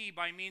Red Sea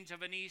by means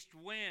of an east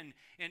wind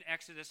in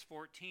Exodus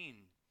 14.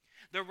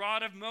 The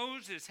rod of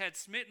Moses had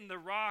smitten the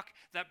rock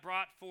that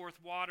brought forth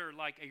water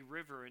like a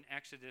river in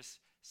Exodus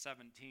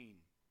 17.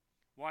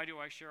 Why do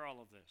I share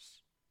all of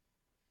this?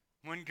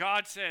 When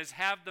God says,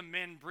 have the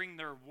men bring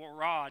their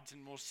rods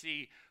and we'll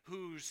see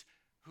whose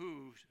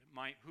who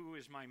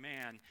is my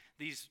man?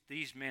 These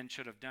men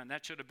should have done.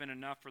 That should have been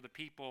enough for the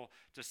people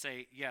to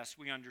say, yes,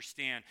 we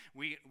understand.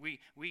 We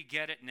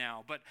get it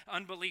now. But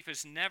unbelief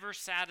is never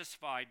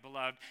satisfied,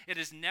 beloved. It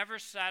is never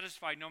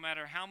satisfied no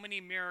matter how many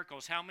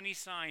miracles, how many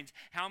signs,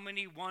 how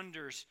many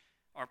wonders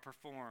are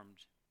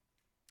performed.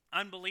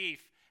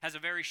 Unbelief has a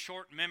very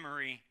short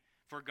memory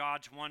for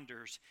God's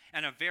wonders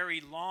and a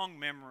very long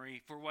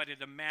memory for what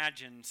it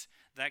imagines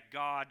that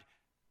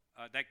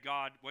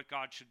what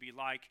God should be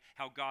like,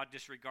 how God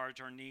disregards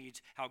our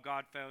needs, how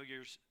God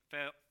fails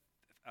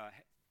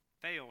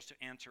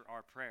to answer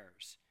our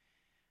prayers.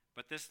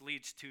 But this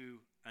leads to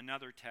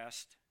another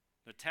test.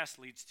 The test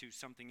leads to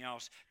something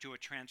else, to a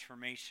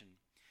transformation.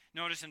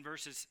 Notice in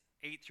verses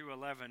 8 through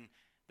 11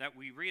 that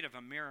we read of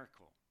a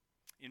miracle.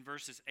 In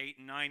verses 8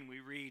 and 9 we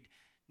read,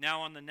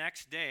 "Now on the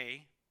next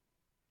day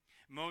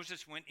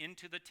Moses went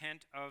into the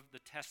tent of the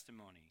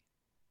testimony.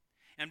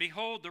 And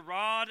behold, the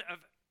rod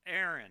of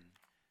Aaron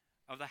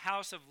of the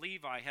house of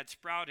Levi had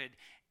sprouted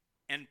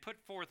and put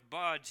forth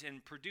buds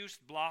and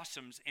produced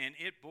blossoms, and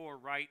it bore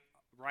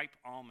ripe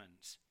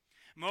almonds.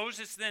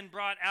 Moses then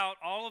brought out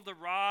all of the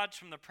rods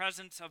from the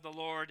presence of the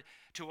Lord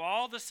to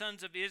all the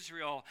sons of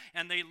Israel,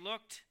 and they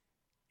looked,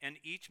 and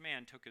each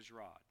man took his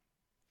rod."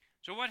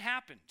 So what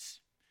happens?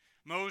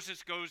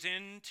 Moses goes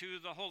into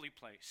the holy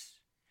place,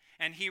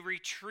 and he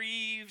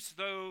retrieves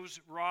those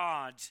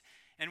rods.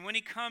 And when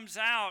he comes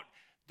out,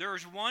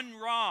 there's one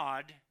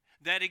rod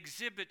that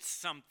exhibits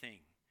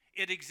something.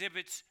 It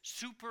exhibits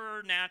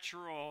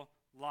supernatural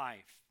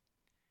life.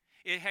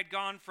 It had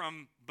gone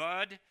from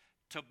bud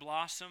to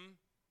blossom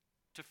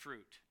to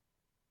fruit.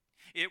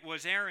 It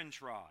was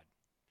Aaron's rod.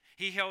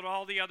 He held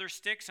all the other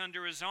sticks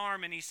under his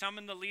arm, and he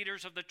summoned the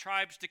leaders of the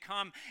tribes to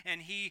come,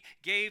 and he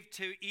gave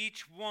to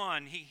each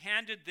one, he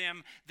handed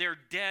them their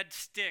dead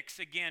sticks,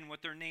 again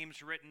with their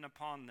names written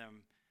upon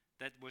them,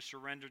 that was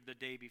surrendered the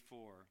day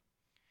before.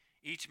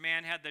 Each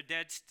man had the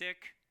dead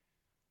stick,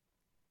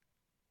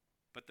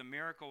 but the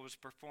miracle was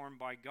performed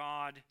by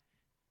God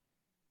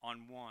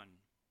on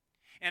one.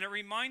 And it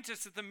reminds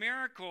us that the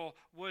miracle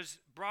was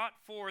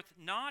brought forth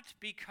not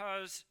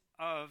because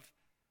of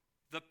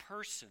the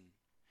person.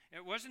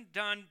 It wasn't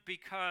done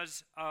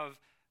because of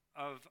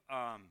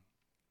the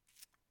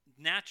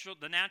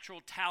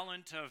natural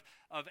talent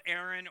of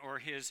Aaron, or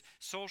his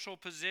social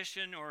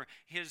position, or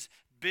his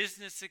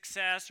business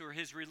success, or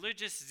his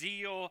religious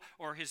zeal,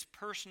 or his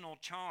personal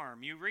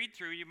charm. You read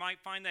through, you might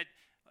find that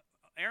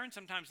Aaron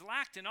sometimes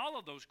lacked in all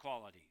of those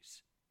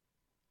qualities.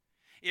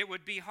 It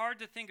would be hard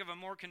to think of a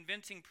more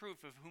convincing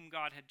proof of whom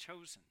God had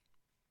chosen.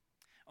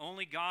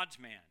 Only God's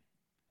man,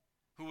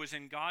 who was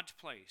in God's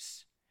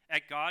place,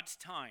 at God's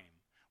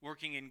time,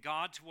 working in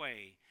God's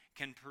way,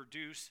 can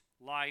produce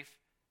life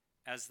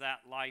as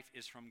that life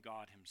is from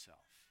God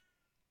himself.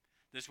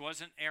 This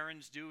wasn't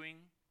Aaron's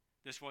doing.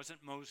 This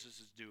wasn't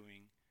Moses'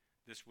 doing.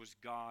 This was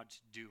God's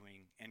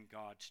doing and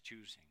God's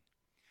choosing.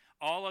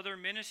 All other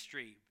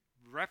ministry,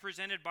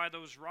 represented by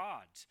those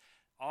rods,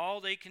 all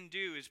they can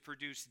do is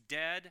produce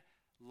dead,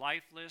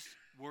 lifeless,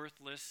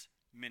 worthless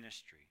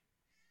ministry.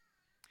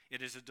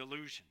 It is a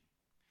delusion.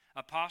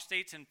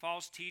 Apostates and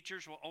false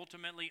teachers will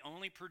ultimately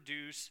only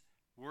produce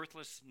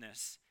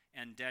worthlessness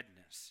and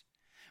deadness.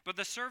 But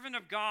the servant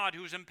of God,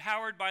 who is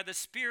empowered by the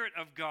Spirit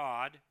of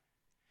God,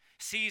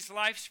 sees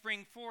life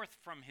spring forth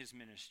from his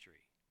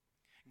ministry.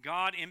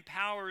 God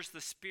empowers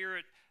the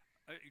Spirit.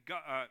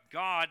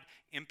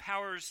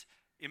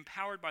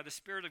 Empowered by the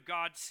Spirit of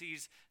God,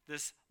 sees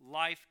this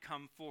life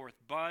come forth,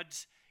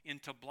 buds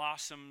into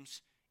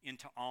blossoms,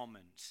 into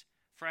almonds,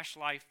 fresh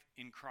life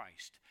in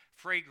Christ,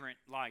 fragrant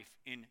life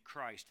in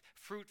Christ,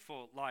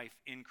 fruitful life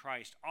in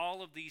Christ.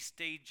 All of these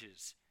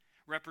stages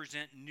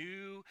represent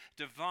new,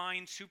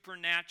 divine,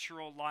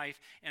 supernatural life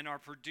and are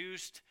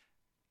produced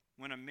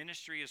when a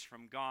ministry is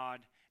from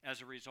God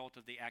as a result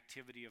of the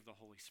activity of the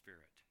Holy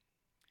Spirit.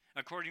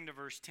 According to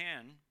verse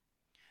 10,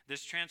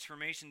 this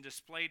transformation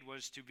displayed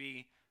was to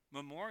be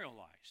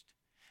memorialized.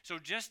 So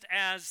just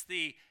as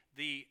the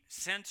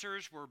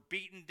censers were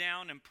beaten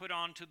down and put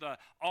onto the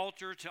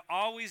altar to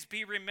always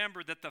be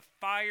remembered that the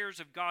fires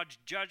of God's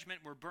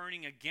judgment were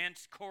burning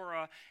against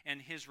Korah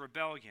and his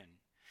rebellion.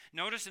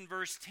 Notice in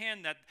verse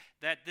 10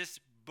 that this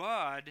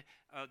budded,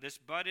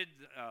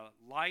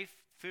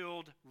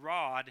 life-filled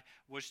rod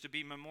was to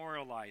be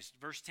memorialized.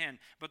 Verse 10,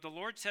 "But the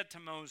Lord said to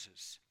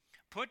Moses,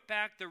 put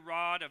back the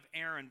rod of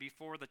Aaron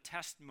before the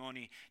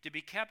testimony to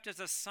be kept as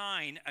a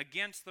sign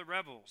against the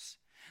rebels,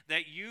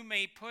 that you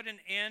may put an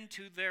end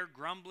to their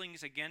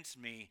grumblings against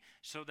me,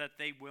 so that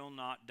they will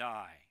not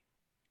die."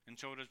 And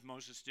so what does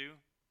Moses do?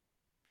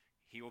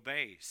 He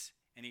obeys.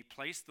 And he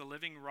placed the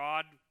living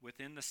rod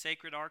within the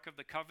sacred ark of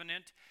the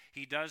covenant.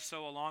 He does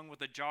so along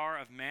with a jar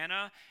of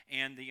manna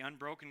and the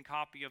unbroken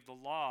copy of the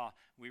law.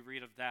 We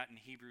read of that in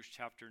Hebrews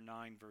chapter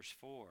 9, verse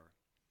 4.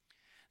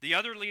 The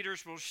other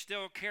leaders were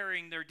still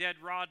carrying their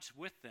dead rods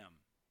with them.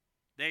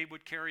 They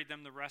would carry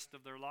them the rest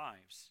of their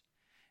lives.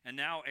 And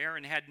now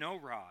Aaron had no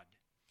rod.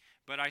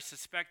 But I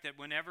suspect that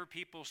whenever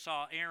people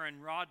saw Aaron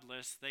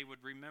rodless, they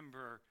would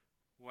remember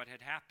what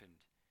had happened.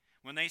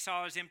 When they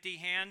saw his empty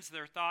hands,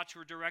 their thoughts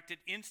were directed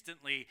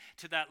instantly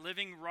to that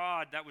living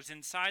rod that was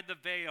inside the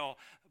veil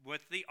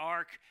with the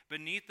ark,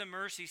 beneath the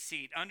mercy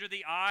seat, under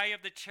the eye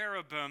of the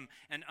cherubim,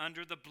 and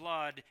under the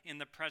blood in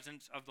the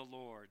presence of the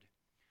Lord.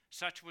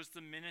 Such was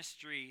the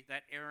ministry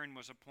that Aaron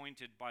was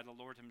appointed by the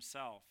Lord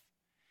himself,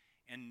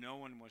 and no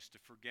one was to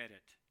forget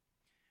it.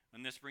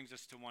 And this brings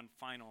us to one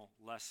final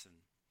lesson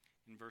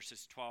in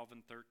verses 12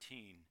 and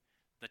 13,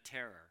 the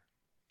terror.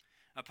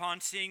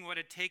 Upon seeing what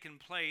had taken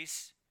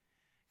place,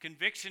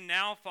 conviction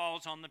now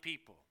falls on the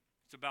people.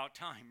 It's about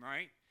time,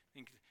 right? I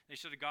think they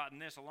should have gotten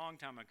this a long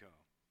time ago.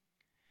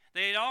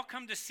 They had all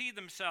come to see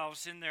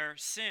themselves in their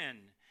sin.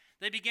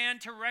 They began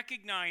to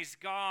recognize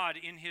God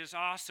in his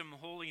awesome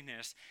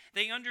holiness.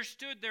 They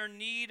understood their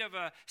need of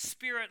a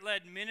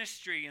spirit-led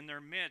ministry in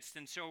their midst.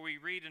 And so we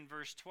read in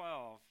verse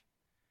 12,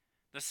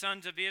 the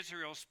sons of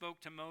Israel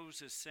spoke to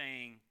Moses,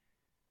 saying,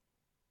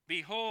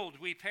 "Behold,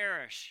 we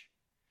perish.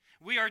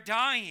 We are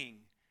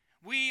dying.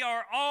 We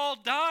are all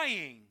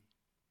dying.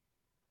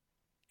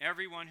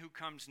 Everyone who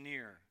comes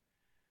near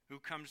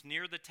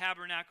the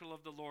tabernacle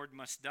of the Lord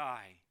must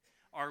die.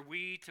 Are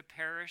we to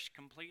perish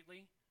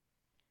completely?"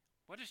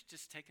 What has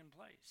just taken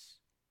place?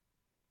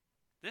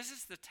 This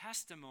is the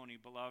testimony,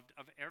 beloved,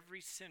 of every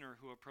sinner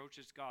who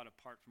approaches God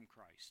apart from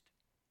Christ.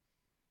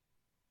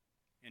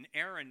 And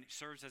Aaron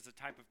serves as a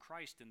type of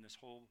Christ in this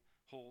whole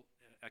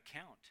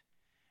account.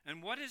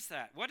 And what is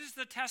that? What is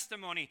the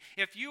testimony?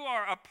 If you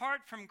are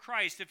apart from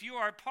Christ, if you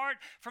are apart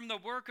from the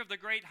work of the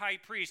great high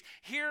priest,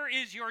 here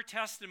is your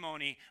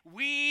testimony.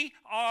 We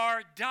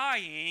are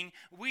dying.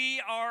 We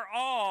are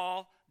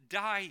all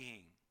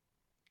dying.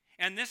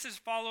 And this is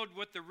followed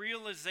with the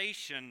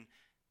realization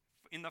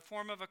in the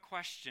form of a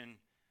question,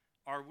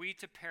 are we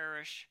to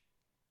perish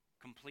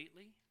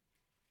completely?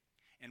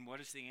 And what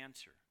is the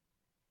answer?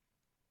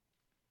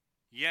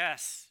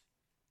 Yes,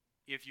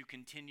 if you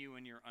continue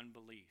in your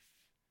unbelief.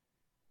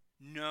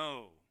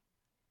 No,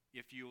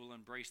 if you will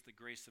embrace the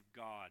grace of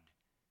God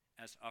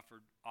as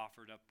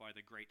offered up by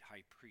the great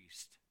high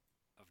priest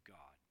of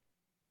God.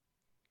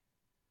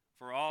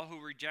 For all who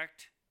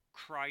reject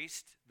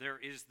Christ, there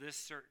is this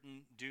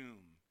certain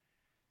doom.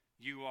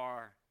 You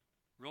are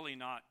really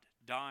not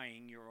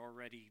dying, you're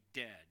already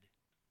dead,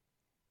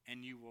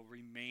 and you will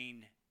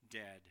remain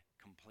dead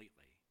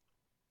completely.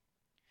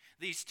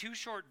 These two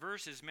short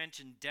verses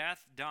mention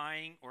death,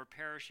 dying, or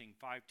perishing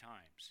 5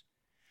 times.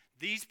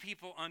 These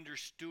people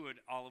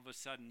understood all of a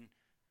sudden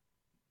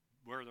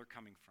where they're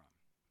coming from.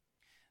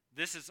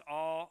 This is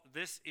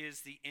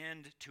the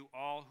end to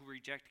all who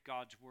reject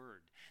God's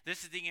word.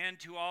 This is the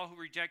end to all who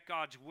reject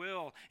God's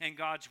will and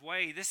God's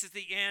way. This is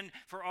the end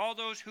for all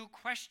those who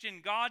question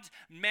God's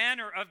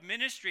manner of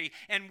ministry.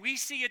 And we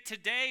see it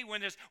today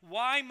when it's,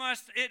 why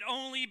must it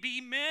only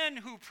be men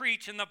who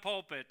preach in the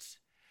pulpits?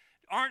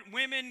 Aren't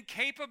women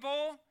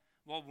capable?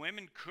 Well,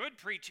 women could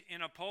preach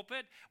in a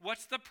pulpit.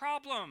 What's the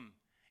problem?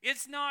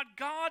 It's not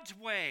God's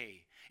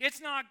way. It's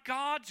not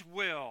God's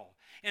will.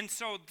 And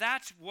so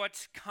that's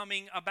what's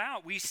coming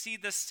about. We see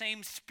the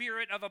same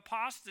spirit of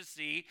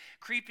apostasy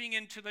creeping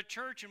into the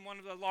church in one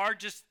of the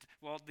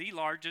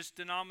largest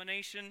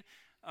denomination,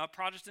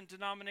 Protestant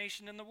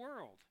denomination in the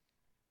world.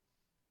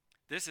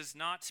 This is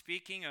not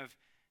speaking of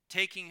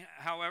taking,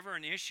 however,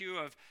 an issue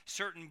of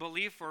certain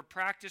belief or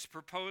practice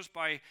proposed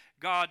by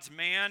God's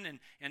man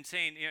and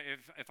saying,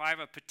 if I have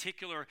a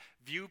particular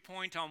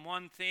viewpoint on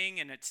one thing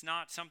and it's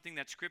not something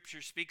that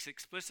Scripture speaks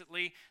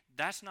explicitly,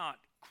 that's not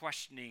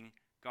questioning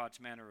God's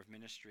manner of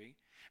ministry.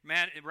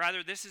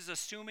 Rather, this is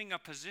assuming a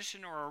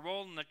position or a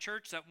role in the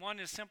church that one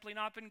has simply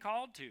not been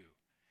called to.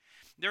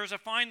 There's a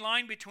fine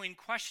line between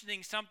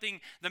questioning something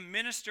the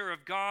minister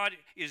of God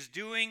is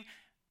doing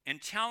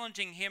and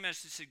challenging him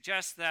as to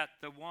suggest that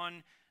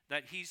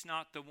he's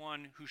not the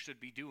one who should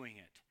be doing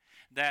it.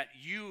 That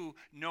you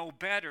know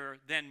better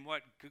than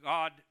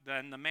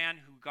the man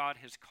who God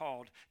has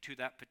called to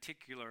that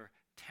particular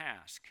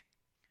task.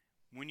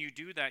 When you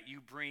do that, you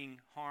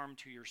bring harm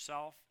to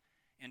yourself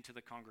and to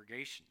the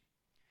congregation.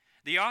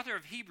 The author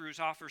of Hebrews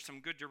offers some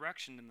good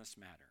direction in this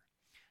matter.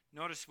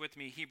 Notice with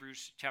me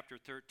Hebrews chapter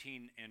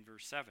 13 and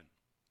verse 7.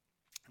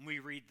 And we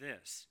read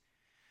this.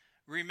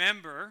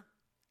 Remember,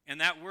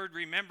 and that word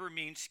remember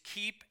means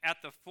keep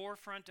at the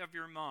forefront of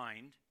your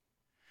mind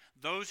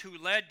those who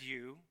led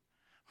you,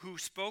 who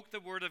spoke the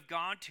word of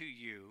God to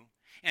you,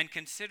 and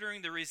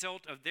considering the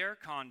result of their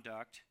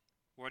conduct,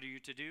 what are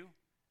you to do?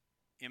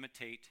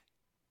 Imitate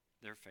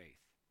their faith.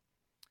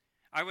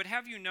 I would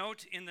have you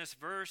note in this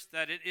verse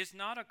that it is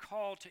not a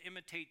call to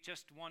imitate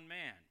just one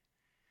man.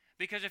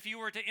 Because if you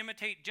were to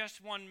imitate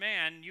just one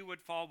man, you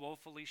would fall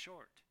woefully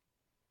short.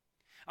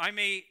 I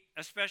may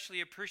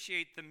especially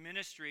appreciate the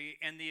ministry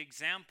and the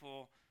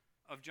example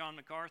of John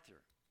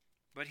MacArthur,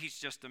 but he's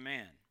just a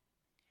man.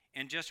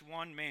 And just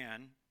one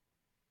man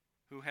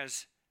who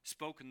has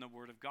spoken the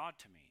word of God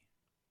to me.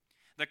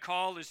 The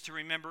call is to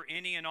remember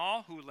any and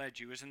all who led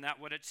you. Isn't that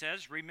what it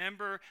says?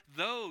 Remember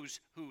those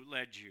who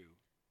led you.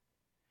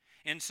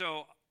 And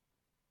so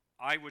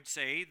I would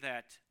say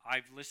that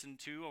I've listened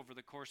to over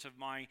the course of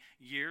my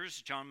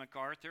years, John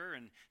MacArthur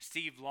and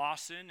Steve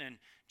Lawson and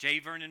J.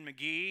 Vernon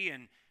McGee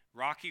and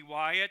Rocky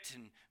Wyatt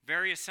and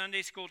various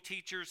Sunday school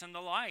teachers and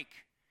the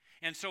like.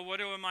 And so what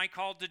am I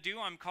called to do?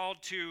 I'm called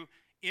to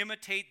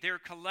imitate their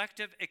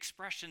collective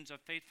expressions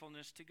of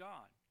faithfulness to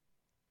God.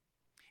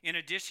 In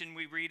addition,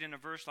 we read in a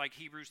verse like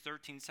Hebrews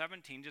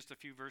 13:17, just a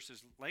few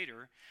verses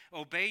later,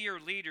 obey your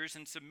leaders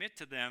and submit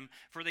to them,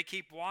 for they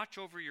keep watch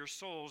over your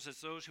souls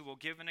as those who will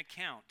give an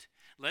account.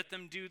 Let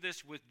them do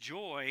this with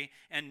joy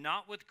and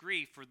not with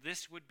grief, for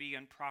this would be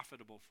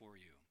unprofitable for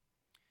you.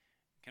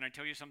 Can I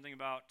tell you something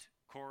about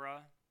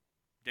Korah,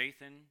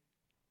 Dathan,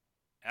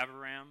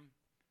 Abiram,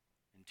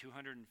 and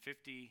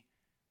 250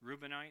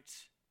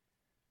 Reubenites?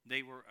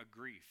 They were a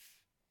grief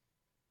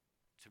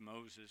to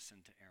Moses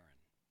and to Aaron.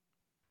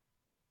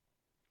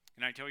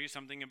 Can I tell you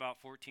something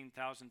about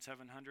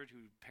 14,700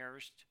 who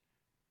perished?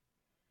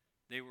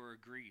 They were a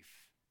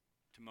grief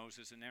to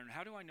Moses and Aaron.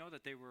 How do I know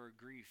that they were a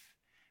grief?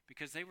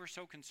 Because they were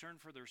so concerned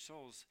for their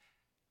souls,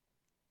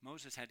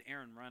 Moses had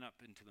Aaron run up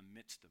into the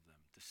midst of them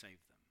to save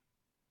them.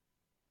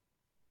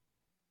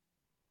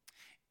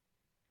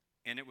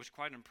 And it was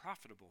quite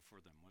unprofitable for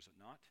them, was it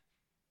not?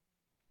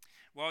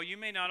 While you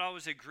may not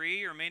always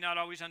agree or may not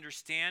always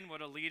understand what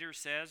a leader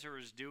says or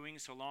is doing,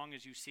 so long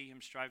as you see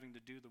him striving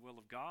to do the will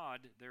of God,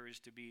 there is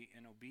to be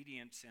an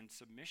obedience and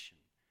submission.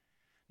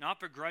 Not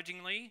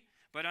begrudgingly,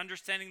 but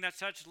understanding that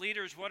such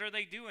leaders, what are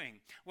they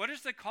doing? What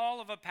is the call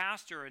of a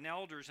pastor and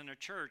elders in a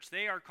church?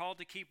 They are called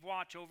to keep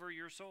watch over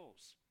your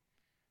souls.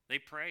 They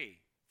pray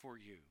for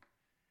you.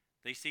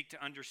 They seek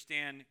to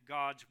understand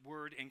God's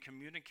word and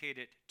communicate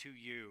it to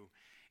you.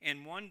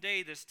 And one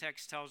day, this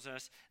text tells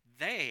us,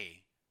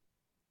 they,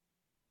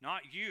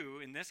 not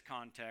you in this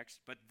context,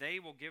 but they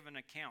will give an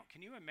account.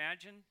 Can you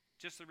imagine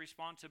just the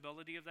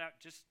responsibility of that?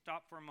 Just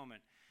stop for a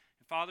moment.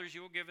 Fathers,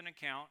 you will give an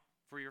account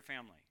for your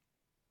family.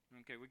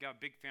 Okay, we got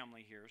a big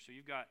family here, so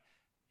you've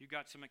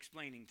got some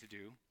explaining to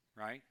do,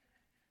 right?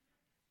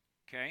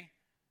 Okay?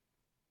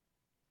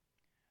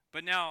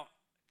 But now,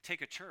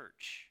 take a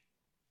church.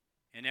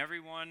 And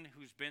everyone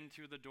who's been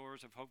through the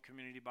doors of Hope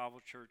Community Bible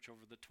Church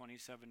over the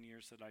 27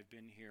 years that I've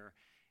been here,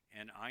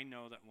 and I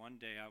know that one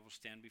day I will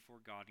stand before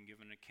God and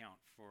give an account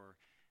for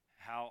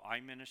how I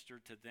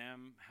ministered to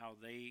them, how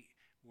they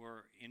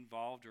were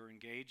involved or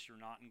engaged or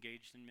not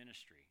engaged in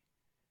ministry.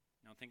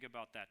 Now think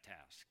about that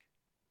task.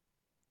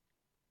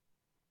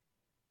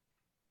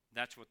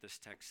 That's what this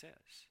text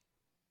says.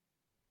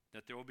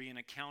 That there will be an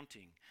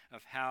accounting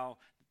of how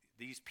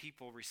these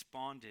people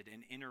responded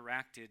and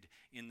interacted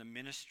in the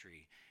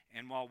ministry.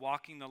 And while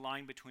walking the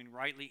line between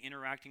rightly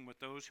interacting with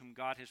those whom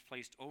God has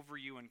placed over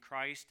you in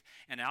Christ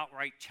and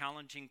outright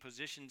challenging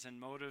positions and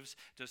motives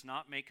does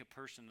not make a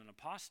person an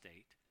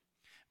apostate,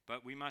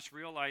 but we must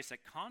realize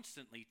that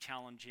constantly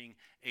challenging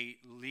a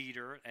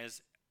leader,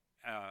 as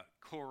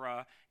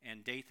Korah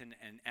and Dathan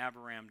and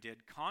Abiram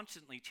did,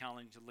 constantly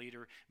challenge the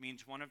leader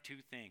means one of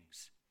two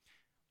things.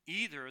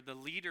 Either the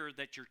leader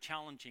that you're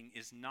challenging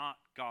is not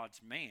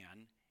God's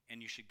man,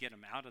 and you should get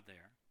him out of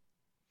there.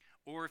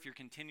 Or if you're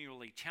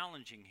continually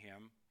challenging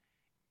him,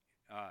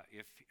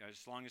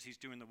 as long as he's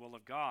doing the will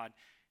of God,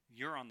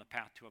 you're on the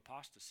path to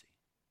apostasy.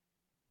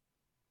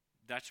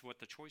 That's what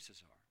the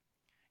choices are.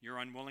 You're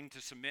unwilling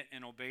to submit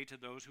and obey to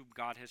those whom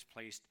God has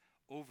placed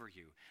over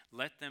you.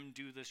 Let them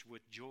do this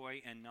with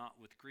joy and not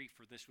with grief,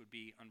 for this would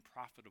be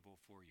unprofitable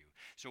for you.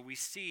 So we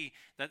see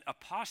that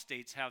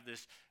apostates have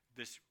this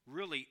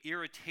really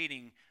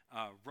irritating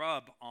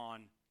rub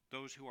on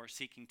those who are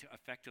seeking to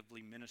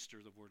effectively minister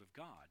the Word of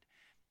God,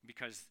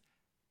 because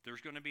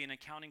there's going to be an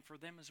accounting for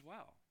them as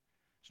well.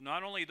 So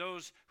not only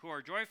those who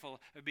are joyful,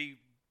 it'd be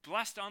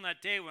blessed on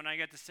that day when I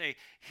get to say,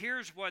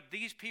 here's what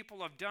these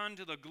people have done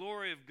to the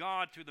glory of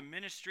God through the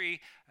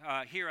ministry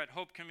here at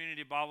Hope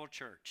Community Bible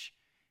Church.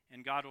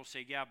 And God will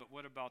say, yeah, but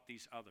what about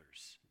these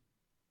others?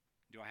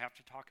 Do I have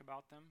to talk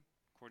about them?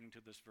 According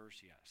to this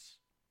verse, yes.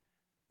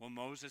 Will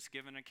Moses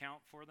give an account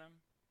for them?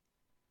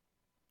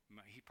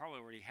 He probably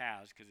already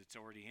has, because it's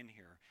already in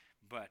here.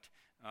 But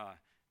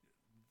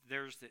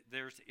there's the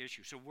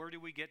issue. So where do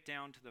we get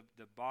down to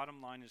the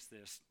bottom line is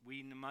this.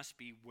 We must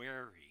be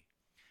wary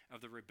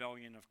of the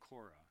rebellion of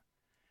Korah,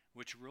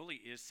 which really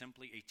is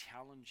simply a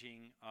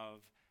challenging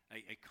of,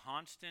 a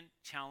constant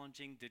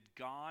challenging, did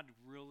God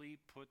really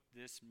put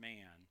this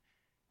man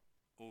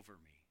over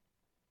me?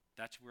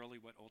 That's really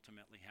what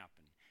ultimately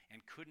happened.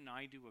 And couldn't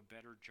I do a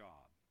better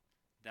job?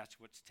 That's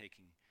what's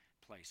taking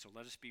place. So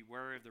let us be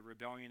wary of the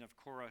rebellion of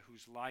Korah,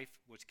 whose life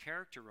was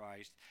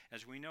characterized,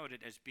 as we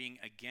noted, as being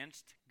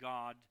against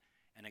God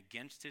and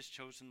against his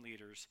chosen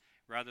leaders,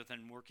 rather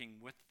than working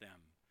with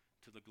them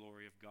to the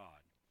glory of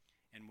God.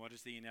 And what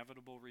is the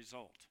inevitable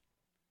result?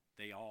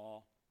 They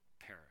all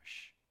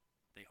perish.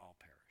 They all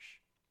perish.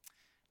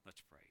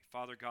 Let's pray.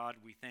 Father God,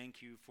 we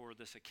thank you for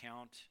this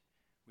account.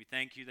 We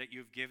thank you that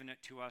you've given it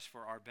to us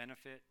for our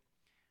benefit.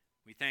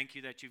 We thank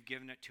you that you've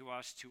given it to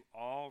us to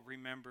all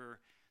remember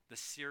the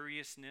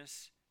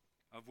seriousness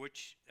of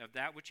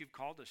that which you've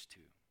called us to.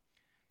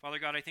 Father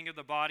God, I think of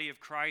the body of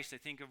Christ. I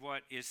think of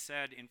what is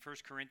said in 1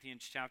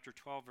 Corinthians chapter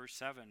 12, verse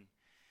 7,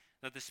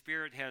 that the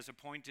Spirit has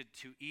appointed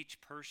to each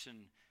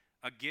person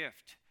a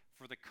gift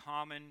for the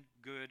common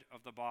good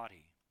of the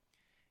body.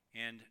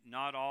 And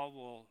not all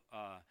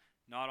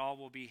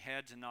will be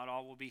heads, and not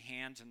all will be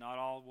hands, and not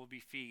all will be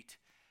feet.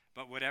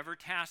 But whatever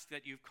task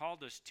that you've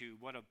called us to,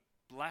 what a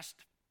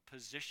blessed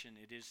position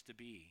it is to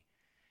be.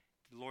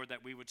 Lord,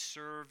 that we would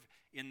serve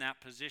in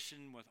that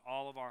position with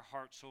all of our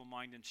heart, soul,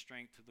 mind, and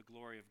strength to the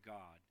glory of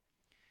God.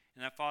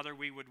 And that, Father,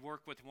 we would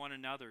work with one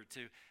another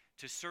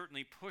to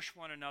certainly push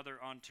one another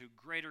onto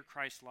greater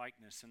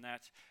Christ-likeness. And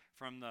that's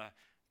from the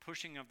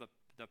pushing of the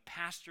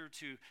pastor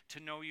to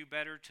know you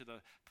better, to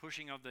the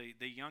pushing of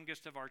the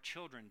youngest of our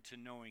children to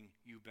knowing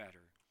you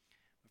better.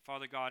 But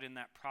Father God, in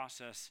that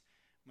process,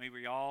 may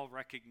we all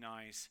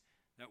recognize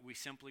that we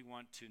simply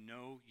want to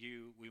know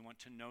you, we want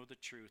to know the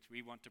truth,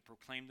 we want to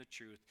proclaim the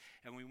truth,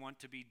 and we want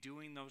to be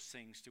doing those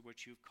things to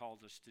which you've called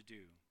us to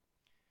do.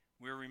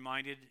 We're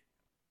reminded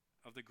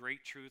of the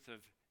great truth of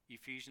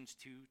Ephesians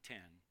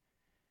 2:10,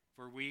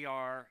 for we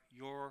are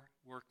your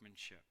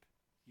workmanship,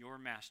 your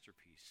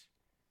masterpiece,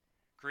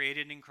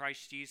 created in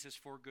Christ Jesus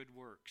for good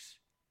works,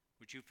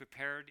 which you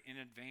prepared in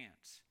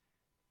advance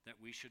that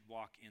we should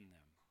walk in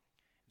them.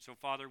 And so,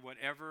 Father,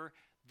 whatever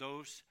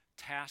those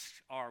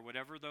tasks are,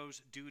 whatever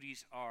those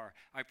duties are,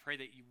 I pray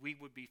that we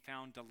would be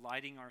found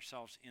delighting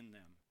ourselves in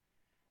them,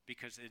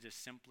 because it is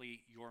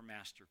simply your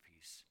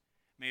masterpiece.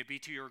 May it be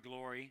to your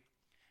glory.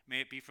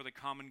 May it be for the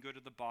common good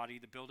of the body,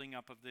 the building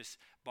up of this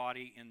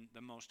body in the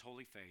most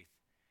holy faith.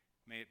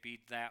 May it be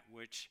that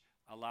which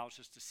allows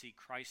us to see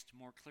Christ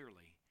more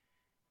clearly,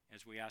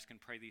 as we ask and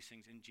pray these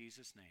things in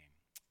Jesus' name.